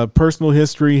 both personal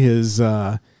history, his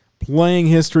playing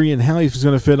history, and how he's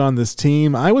going to fit on this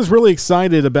team. I was really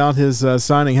excited about his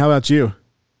signing. How about you?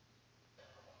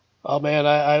 Oh, man,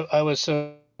 I was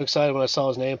so excited when I saw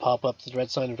his name pop up. The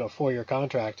Reds signed him to a 4-year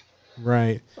contract.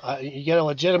 Right. You get a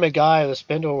legitimate guy that's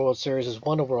been to a World Series, has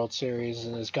won a World Series,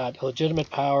 and has got legitimate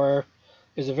power.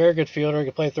 He's a very good fielder. He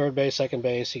can play third base, second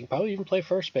base. He can probably even play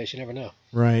first base. You never know.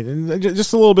 Right. And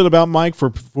just a little bit about Mike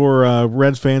for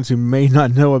Reds fans who may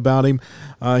not know about him.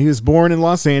 He was born in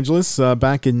Los Angeles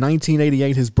back in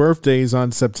 1988. His birthday is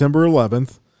on September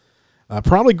 11th.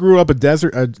 Probably grew up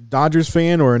a Dodgers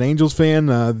fan or an Angels fan.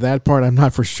 That part I'm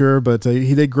not for sure, but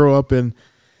he did grow up in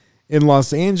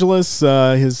Los Angeles.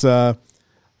 His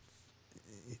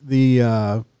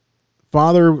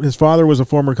father was a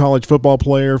former college football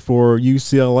player for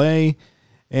UCLA,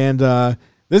 and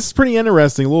this is pretty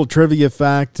interesting. A little trivia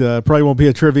fact. Probably won't be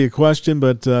a trivia question,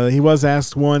 but he was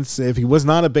asked once if he was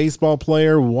not a baseball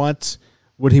player, what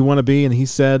would he want to be, and he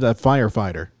said a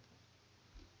firefighter.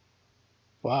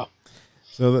 Wow.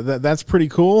 So that's pretty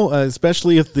cool,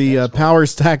 especially if the power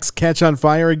stacks catch on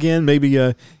fire again. Maybe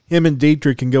him and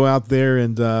Dietrich can go out there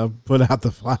and put out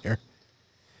the fire.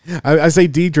 I say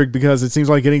Dietrich because it seems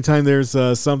like anytime there's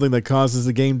something that causes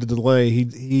the game to delay,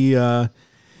 he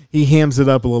hams it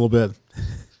up a little bit.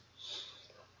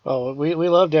 Oh, we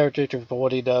love Derek Dietrich for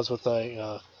what he does with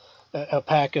a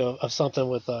pack of something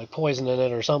with poison in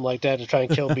it or something like that to try and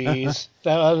kill bees.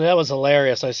 That was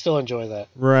hilarious. I still enjoy that.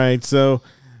 Right. So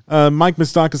Mike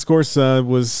Moustakas, of course,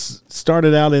 was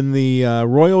started out in the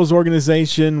Royals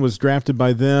organization, was drafted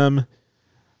by them.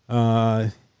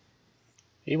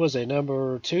 He was a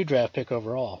number 2 draft pick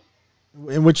overall.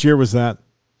 In which year was that?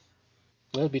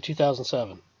 That would be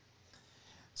 2007.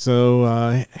 So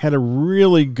had a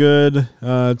really good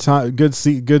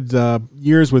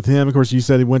years with him. Of course, you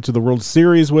said he went to the World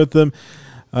Series with them.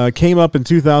 Came up in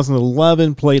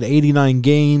 2011, played 89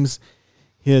 games,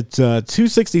 hit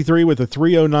 263 with a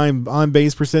 309 on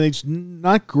base percentage.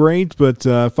 Not great, but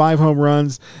 5 home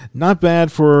runs. Not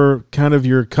bad for kind of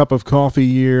your cup of coffee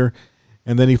year.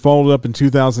 And then he followed up in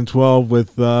 2012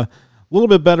 with a little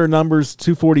bit better numbers,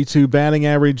 242 batting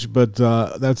average, but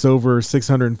that's over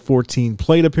 614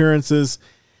 plate appearances.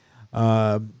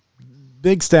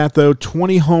 Big stat, though,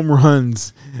 20 home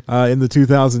runs in the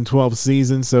 2012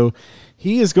 season. So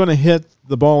he is going to hit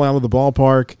the ball out of the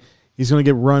ballpark. He's going to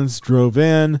get runs drove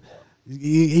in.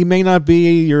 He may not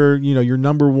be your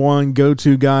number one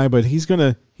go-to guy, but he's going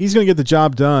to get the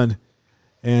job done.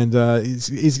 And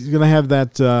he's going to have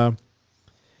that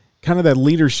kind of that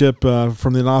leadership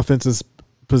from the offensive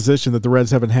position that the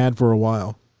Reds haven't had for a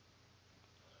while.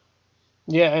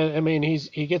 Yeah, I mean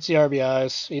he gets the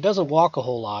RBIs. He doesn't walk a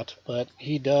whole lot, but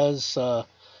he does drive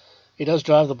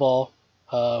the ball.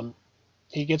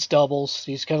 He gets doubles.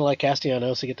 He's kind of like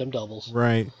Castellanos to get them doubles.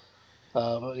 Right.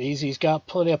 He's got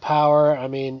plenty of power. I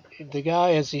mean, the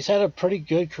guy he's had a pretty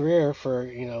good career for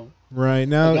right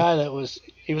now. A guy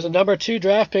he was a number 2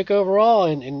 draft pick overall,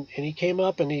 and he came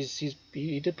up and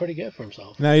he did pretty good for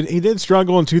himself. Now he did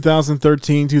struggle in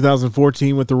 2013,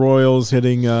 2014 with the Royals,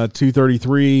 hitting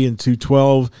 233 and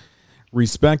 212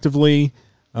 respectively.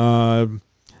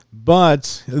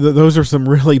 But those are some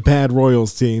really bad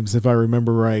Royals teams, if I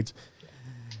remember right.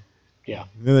 Yeah.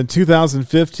 And then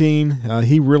 2015,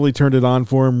 he really turned it on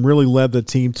for him, really led the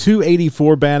team.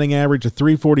 284 batting average, a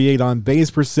 348 on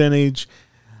base percentage,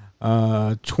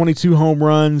 22 home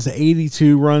runs,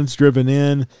 82 runs driven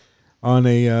in on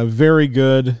a very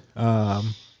good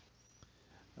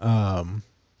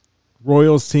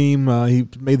Royals team. He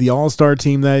made the All-Star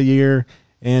team that year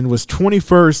and was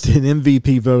 21st in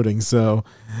MVP voting. So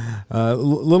a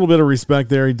little bit of respect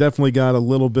there. He definitely got a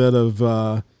little bit of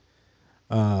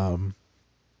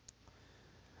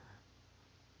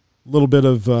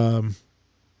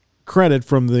credit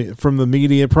from the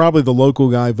media. Probably the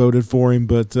local guy voted for him,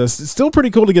 but it's still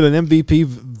pretty cool to get an MVP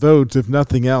vote, if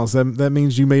nothing else. That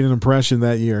means you made an impression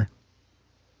that year.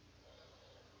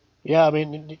 Yeah, I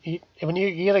mean, when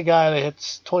you get a guy that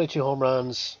hits 22 home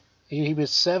runs, he was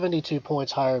 72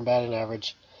 points higher in batting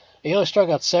average. He only struck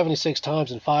out 76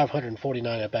 times in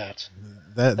 549 at-bats.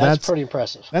 That's pretty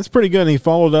impressive. That's pretty good. And he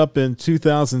followed up in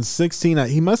 2016.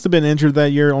 He must have been injured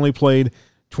that year, only played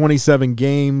 27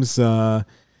 games,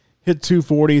 hit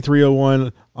 240,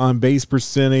 301 on base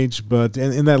percentage, but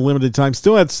in that limited time,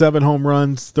 still had 7 home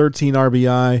runs, 13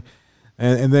 RBI,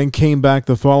 and then came back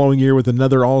the following year with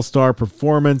another all-star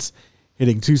performance,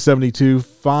 hitting 272,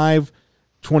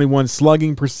 521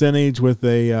 slugging percentage with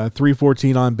a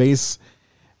 314 on base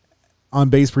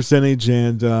percentage,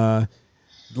 and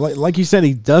like you said,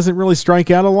 he doesn't really strike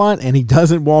out a lot, and he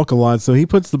doesn't walk a lot, so he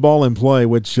puts the ball in play,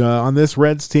 which on this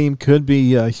Reds team could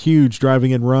be huge,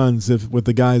 driving in runs with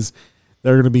the guys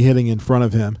that are going to be hitting in front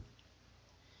of him.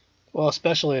 Well,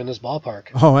 especially in this ballpark.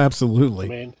 Oh,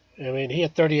 absolutely. I mean, he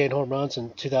had 38 home runs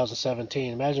in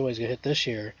 2017. Imagine what he's going to hit this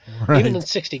year. Right. Even in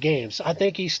 60 games, I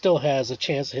think he still has a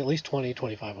chance to hit at least 20,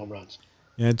 25 home runs.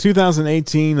 Yeah, in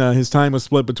 2018, his time was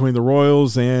split between the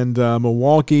Royals and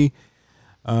Milwaukee.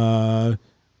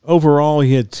 Overall,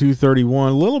 he had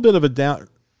 231, a little bit of a down.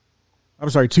 I'm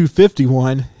sorry,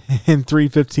 251 and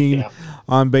 315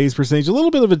 on base percentage. A little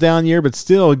bit of a down year, but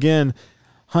still, again,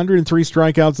 103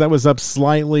 strikeouts. That was up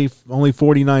slightly, only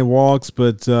 49 walks,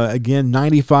 but again,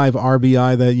 95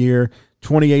 RBI that year,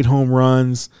 28 home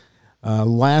runs.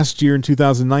 Last year in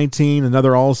 2019,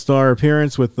 another All-Star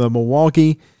appearance with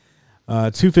Milwaukee,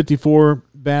 254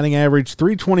 batting average,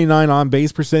 329 on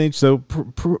base percentage, so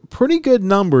pretty good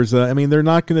numbers. I mean, they're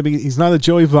not going to be. He's not a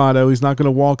Joey Votto. He's not going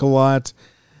to walk a lot.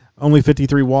 Only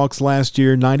 53 walks last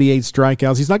year, 98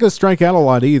 strikeouts. He's not going to strike out a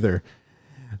lot either.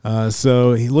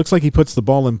 So he looks like he puts the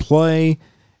ball in play,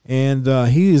 and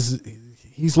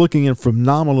he's looking in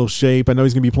phenomenal shape. I know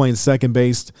he's going to be playing second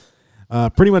base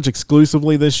pretty much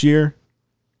exclusively this year.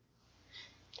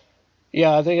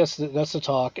 Yeah, I think that's the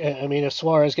talk. I mean, if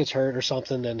Suarez gets hurt or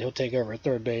something, then he'll take over at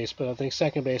third base. But I think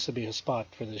second base will be his spot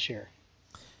for this year.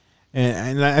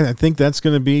 And I think that's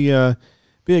going to be a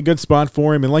good spot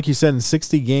for him. And like you said, in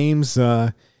 60 games,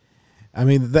 I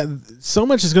mean that so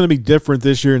much is going to be different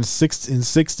this year in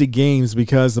 60 games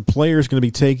because the player is going to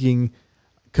be taking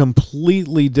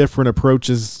completely different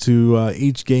approaches to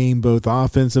each game, both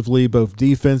offensively, both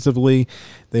defensively.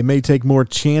 They may take more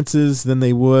chances than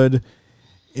they would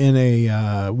in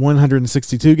a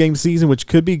 162 game season, which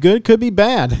could be good, could be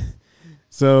bad.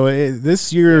 So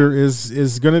this year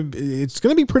is gonna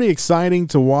be pretty exciting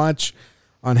to watch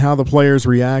on how the players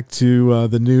react to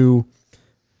the new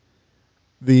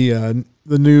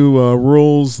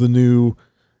rules, the new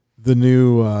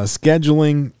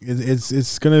scheduling.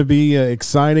 It's going to be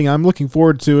exciting. I'm looking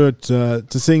forward to it,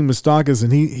 to seeing Moustakas,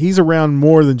 and he's around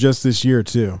more than just this year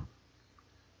too.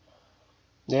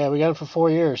 Yeah, we got him for 4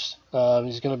 years.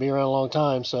 He's going to be around a long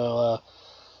time, so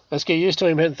let's get used to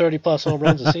him hitting 30-plus home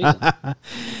runs a season.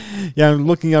 Yeah, I'm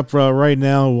looking up right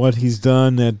now what he's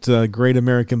done at Great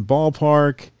American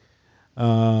Ballpark.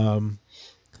 In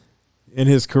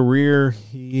his career,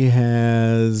 he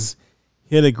has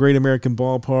hit a Great American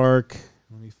Ballpark.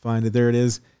 Let me find it. There it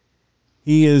is.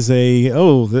 He is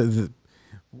we'll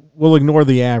ignore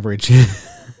the average.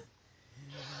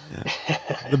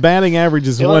 The batting average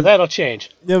is one. That'll change.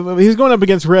 Yeah, he's going up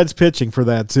against Reds pitching for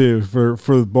that too, for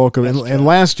the bulk of it, and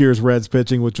last year's Reds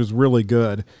pitching, which was really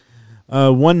good.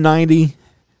 190,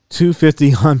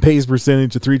 250 on base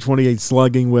percentage, a 328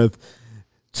 slugging with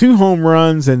 2 home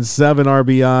runs and 7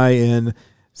 RBI in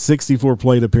 64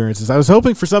 plate appearances. I was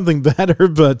hoping for something better,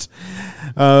 but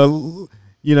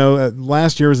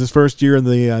last year was his first year in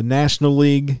the National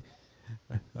League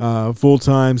full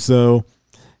time, so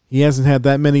he hasn't had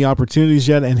that many opportunities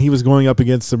yet, and he was going up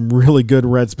against some really good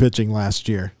Reds pitching last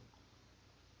year.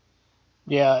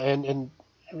 Yeah, and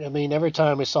I mean, every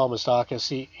time we saw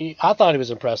Moustakas, I thought he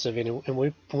was impressive, and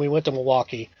when we went to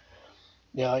Milwaukee,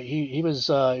 he was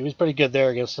pretty good there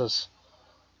against us.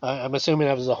 I'm assuming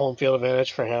that was a home field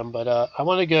advantage for him, but I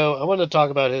want to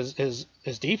talk about his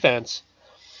defense.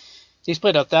 He's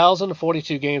played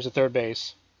 1,042 games at third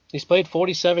base. He's played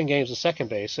 47 games at second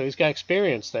base, so he's got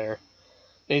experience there.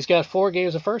 And he's got 4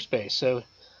 games at first base, so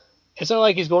it's not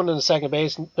like he's going into second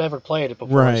base and never played it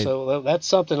before. Right. So that's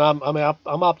something I'm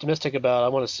optimistic about. I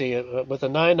want to see it with a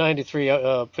 993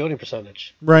 fielding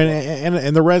percentage. Right,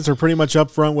 and the Reds are pretty much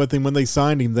up front with him when they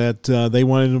signed him that they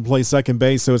wanted him to play second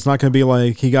base, so it's not going to be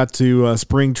like he got to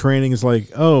spring training. It's like,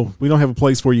 oh, we don't have a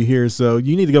place for you here, so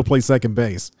you need to go play second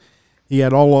base. He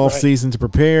had all off season to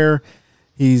prepare.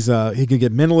 He can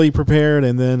get mentally prepared,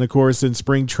 and then of course in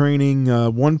spring training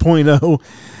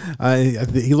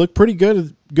 1.0, he looked pretty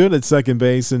good at second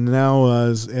base, and now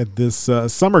at this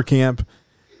summer camp,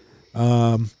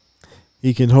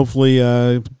 he can hopefully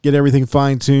get everything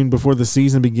fine tuned before the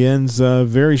season begins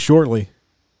very shortly.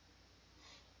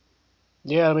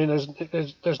 Yeah, I mean,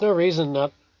 there's no reason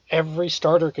not every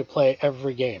starter could play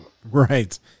every game.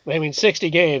 Right. I mean,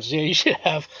 60 games. You should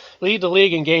lead the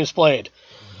league in games played.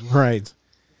 Right.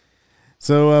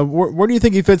 So where do you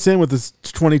think he fits in with this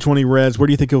 2020 Reds? Where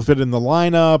do you think he'll fit in the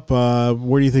lineup?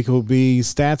 Where do you think he'll be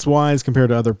stats-wise compared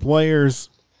to other players?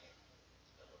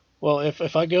 Well,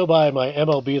 if I go by my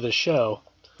MLB The Show,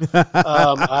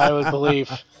 I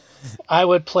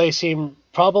would place him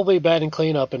probably batting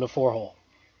cleanup in the 4-hole.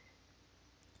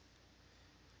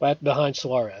 Right behind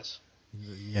Suarez.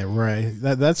 Yeah, right.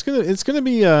 It's gonna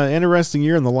be an interesting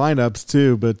year in the lineups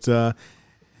too, but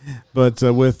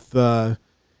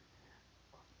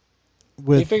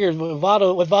you figured with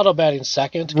Votto batting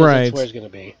second, right? That's where he's going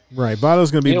to be. Right, Votto's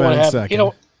going to be batting second. You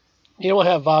don't want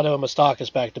to have Votto and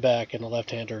Moustakas back to back and the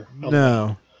left-hander.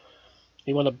 No.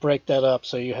 You want to break that up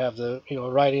so you have the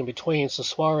right in between. So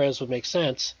Suarez would make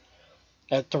sense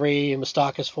at 3,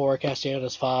 Moustakas 4,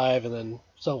 Castellanos 5, and then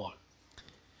so on.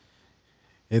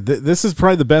 This is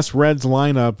probably the best Reds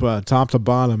lineup, top to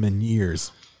bottom, in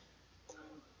years.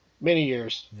 Many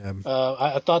years. Yeah.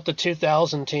 I thought the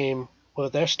 2000 team,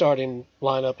 with their starting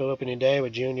lineup at opening day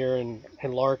with Junior and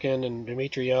Larkin and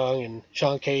Dimitri Young and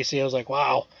Sean Casey, I was like,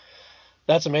 wow,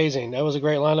 that's amazing. That was a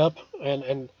great lineup,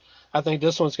 and I think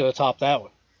this one's going to top that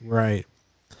one. Right.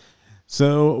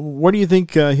 So what do you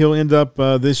think he'll end up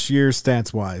this year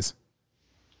stats-wise?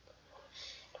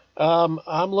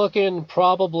 I'm looking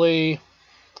probably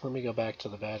 – let me go back to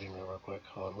the batting real quick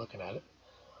while I'm looking at it.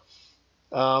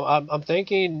 I'm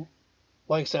thinking –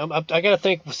 like I said, I got to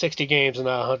think 60 games and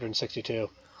not 162.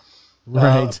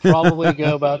 Right. Probably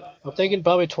go about. I'm thinking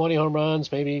probably 20 home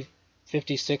runs, maybe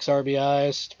 56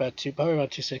 RBIs, probably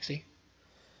about 260.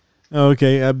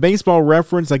 Okay, Baseball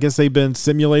Reference, I guess they've been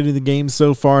simulating the game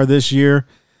so far this year.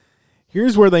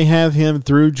 Here's where they have him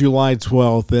through July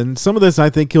 12th, and some of this I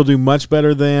think he'll do much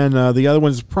better than. The other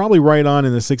one's probably right on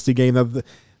in the 60 game. Now,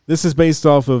 this is based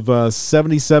off of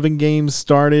 77 games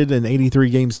started and 83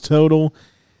 games total.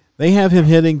 They have him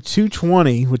hitting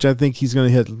 220, which I think he's going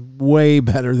to hit way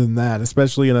better than that,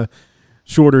 especially in a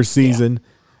shorter season.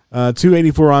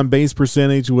 284 on base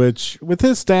percentage, which with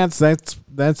his stats,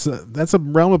 that's a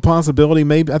realm of possibility.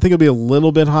 Maybe I think it'll be a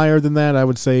little bit higher than that. I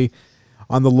would say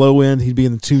on the low end, he'd be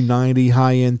in the 290,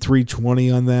 high end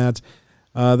 320 on that.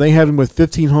 They have him with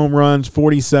 15 home runs,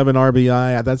 47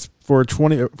 RBI. That's for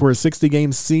a 60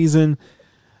 game season.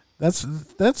 That's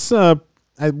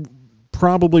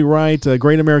probably right.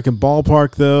 Great American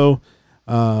Ballpark though.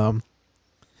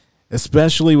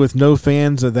 Especially with no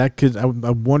fans, I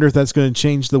wonder if that's going to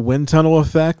change the wind tunnel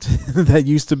effect that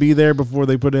used to be there before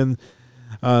they put in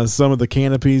some of the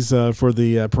canopies for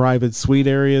the private suite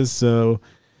areas. So,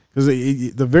 because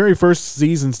the very first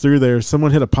seasons through there,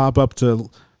 someone hit a pop up to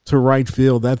right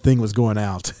field, that thing was going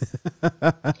out.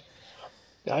 I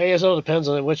guess it all depends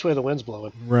on which way the wind's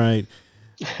blowing. Right.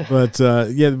 But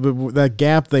but that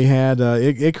gap they had,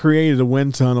 it created a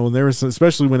wind tunnel, and there was,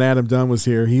 especially when Adam Dunn was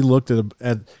here, he looked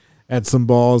at some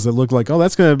balls that looked like, oh,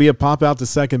 that's going to be a pop out to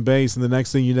second base, and the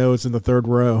next thing you know, it's in the third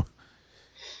row.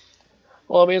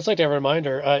 Well, I mean, it's like a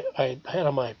reminder. I had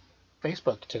on my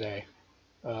Facebook today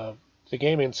the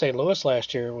game in St. Louis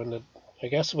last year when I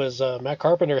guess it was Matt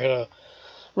Carpenter hit a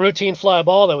routine fly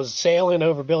ball that was sailing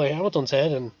over Billy Hamilton's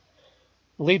head and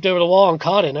leaped over the wall and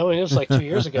caught it. I mean, it was like 2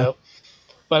 years ago.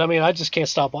 But, I mean, I just can't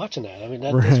stop watching that. I mean,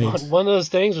 that's one of those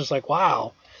things was like,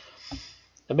 wow.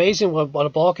 Amazing what a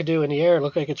ball could do in the air. It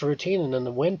looked like it's routine, and then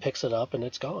the wind picks it up, and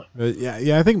it's gone.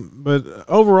 I think. But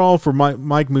overall, for Mike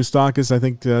Moustakas, I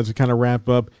think to kind of wrap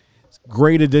up,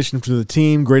 great addition to the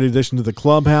team, great addition to the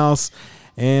clubhouse,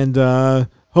 and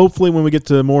hopefully, when we get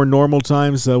to more normal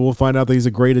times, we'll find out that he's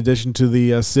a great addition to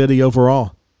the city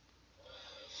overall.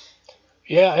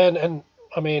 Yeah, and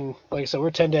I mean, like I said, we're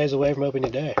 10 days away from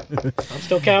opening day. I'm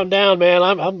still counting down, man.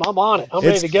 I'm on it. I'm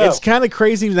ready to go. It's kind of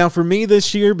crazy now for me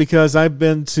this year because I've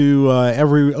been to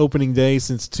every opening day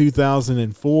since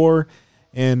 2004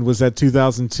 and was at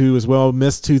 2002 as well.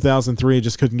 Missed 2003. I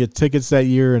just couldn't get tickets that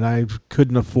year, and I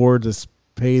couldn't afford to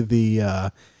pay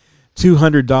the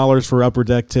 $200 for upper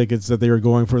deck tickets that they were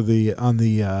going for on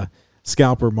the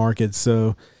scalper market.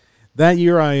 So that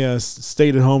year I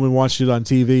stayed at home and watched it on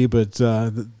TV, but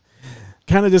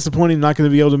kind of disappointing not going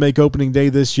to be able to make opening day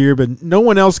this year, but no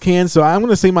one else can, so I'm going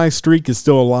to say my streak is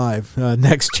still alive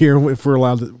next year if we're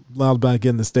allowed back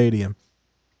in the stadium.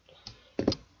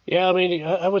 Yeah, I mean,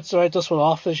 I would write this one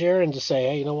off this year and just say,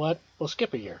 hey, you know what? We'll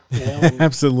skip a year. You know?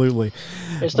 Absolutely.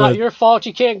 It's not your fault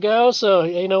you can't go, so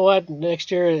you know what?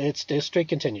 Next year, the streak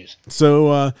continues.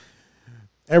 So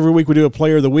every week we do a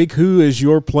player of the week. Who is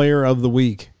your player of the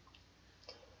week?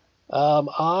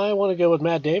 I want to go with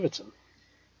Matt Davidson.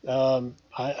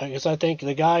 I guess I think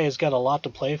the guy has got a lot to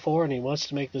play for, and he wants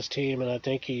to make this team, and I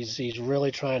think he's really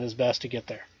trying his best to get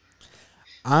there.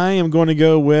 I am going to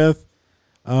go with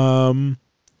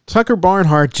Tucker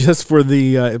Barnhart just for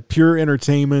the pure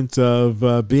entertainment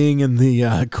of being in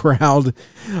the crowd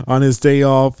on his day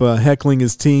off, heckling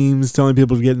his teams, telling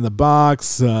people to get in the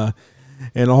box, and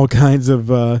all kinds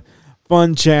of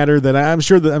fun chatter that I'm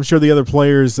sure the other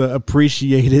players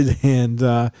appreciated,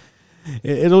 and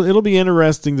it'll be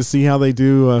interesting to see how they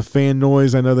do fan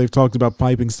noise. I know they've talked about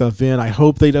piping stuff in. I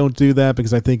hope they don't do that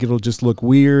because I think it'll just look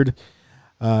weird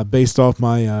based off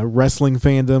my wrestling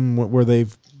fandom where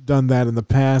they've done that in the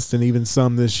past and even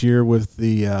some this year with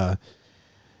the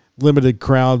limited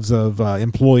crowds of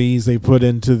employees they put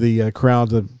into the crowd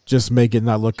to just make it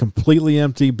not look completely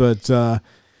empty. But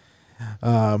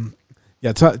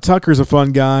yeah, Tucker's a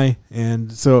fun guy,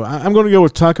 and so I'm going to go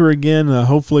with Tucker again.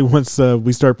 Hopefully, once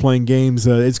we start playing games,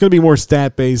 it's going to be more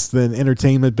stat-based than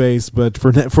entertainment-based, but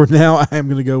for now, I'm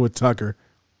going to go with Tucker.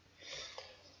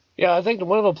 Yeah, I think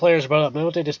one of the players brought up, why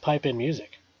don't they just pipe in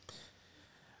music?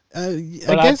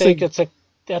 I think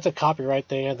that's a copyright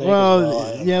thing. I think.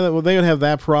 Well, they would have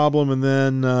that problem, and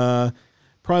then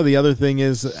probably the other thing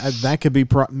is that could be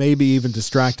maybe even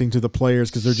distracting to the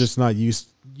players because they're just not used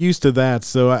to that.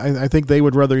 So I think they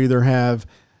would rather either have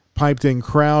piped in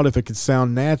crowd if it could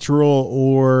sound natural,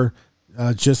 or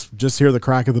just hear the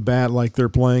crack of the bat like they're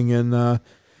playing in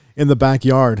the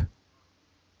backyard.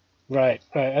 Right.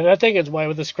 And I think it's why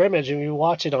with the scrimmage, and you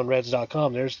watch it on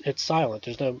Reds.com, it's silent.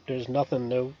 There's nothing,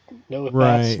 no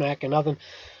bat smack and nothing,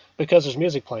 because there's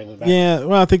music playing in the background. Yeah,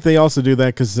 well, I think they also do that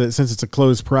because since it's a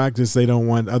closed practice, they don't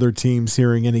want other teams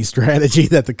hearing any strategy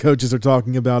that the coaches are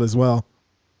talking about as well.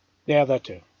 Yeah, that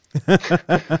too.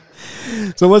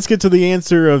 So let's get to the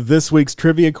answer of this week's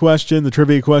trivia question. The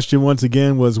trivia question, once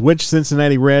again, was which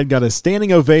Cincinnati Red got a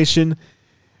standing ovation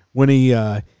when he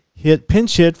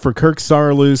pinch hit for Kirk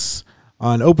Saarloos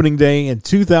on opening day in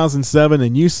 2007?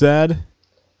 And you said?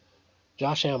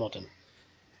 Josh Hamilton.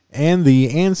 And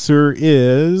the answer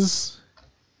is,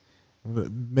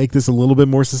 make this a little bit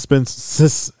more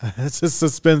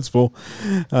suspenseful,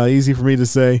 easy for me to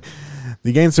say.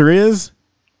 The answer is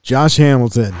Josh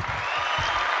Hamilton.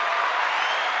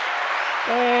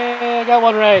 Hey, I got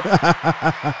one right.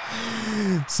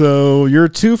 So you're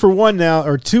 2 for 1 now,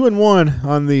 or 2 and 1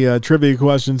 on the trivia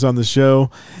questions on the show.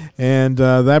 And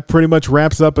that pretty much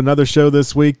wraps up another show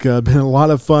this week. Been a lot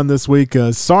of fun this week.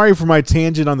 Sorry for my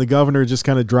tangent on the governor. It just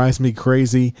kind of drives me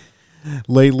crazy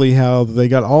lately how they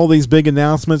got all these big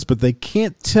announcements, but they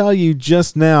can't tell you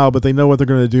just now, but they know what they're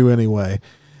going to do anyway.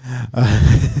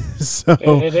 So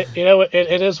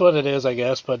it is what it is, I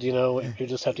guess. But you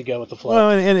just have to go with the flow. Well,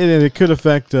 and it could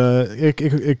affect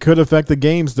it could affect the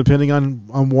games depending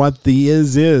on what the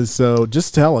is. So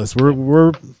just tell us.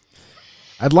 We're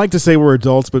I'd like to say we're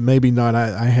adults, but maybe not.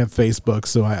 I have Facebook,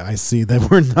 so I see that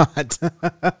we're not.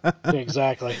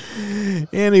 Exactly.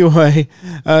 Anyway,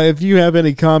 if you have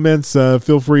any comments,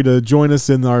 feel free to join us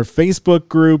in our Facebook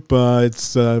group.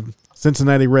 It's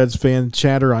Cincinnati Reds Fan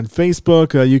Chatter on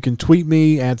Facebook. You can tweet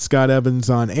me at Scott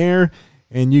Evans on air,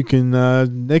 and you can,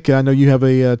 Nick, I know you have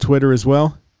a Twitter as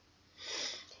well.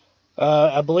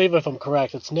 I believe if I'm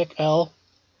correct, it's Nick L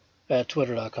at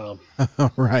twitter.com.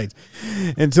 All right.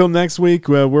 Until next week,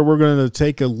 where we're going to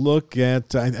take a look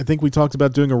at, I think we talked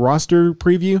about doing a roster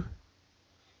preview.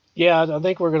 Yeah, I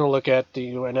think we're going to look at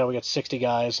right now we got 60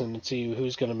 guys and see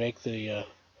who's going to make the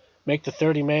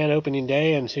 30-man opening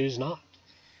day and who's not.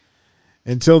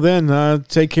 Until then,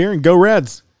 take care and go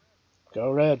Reds.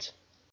 Go Reds.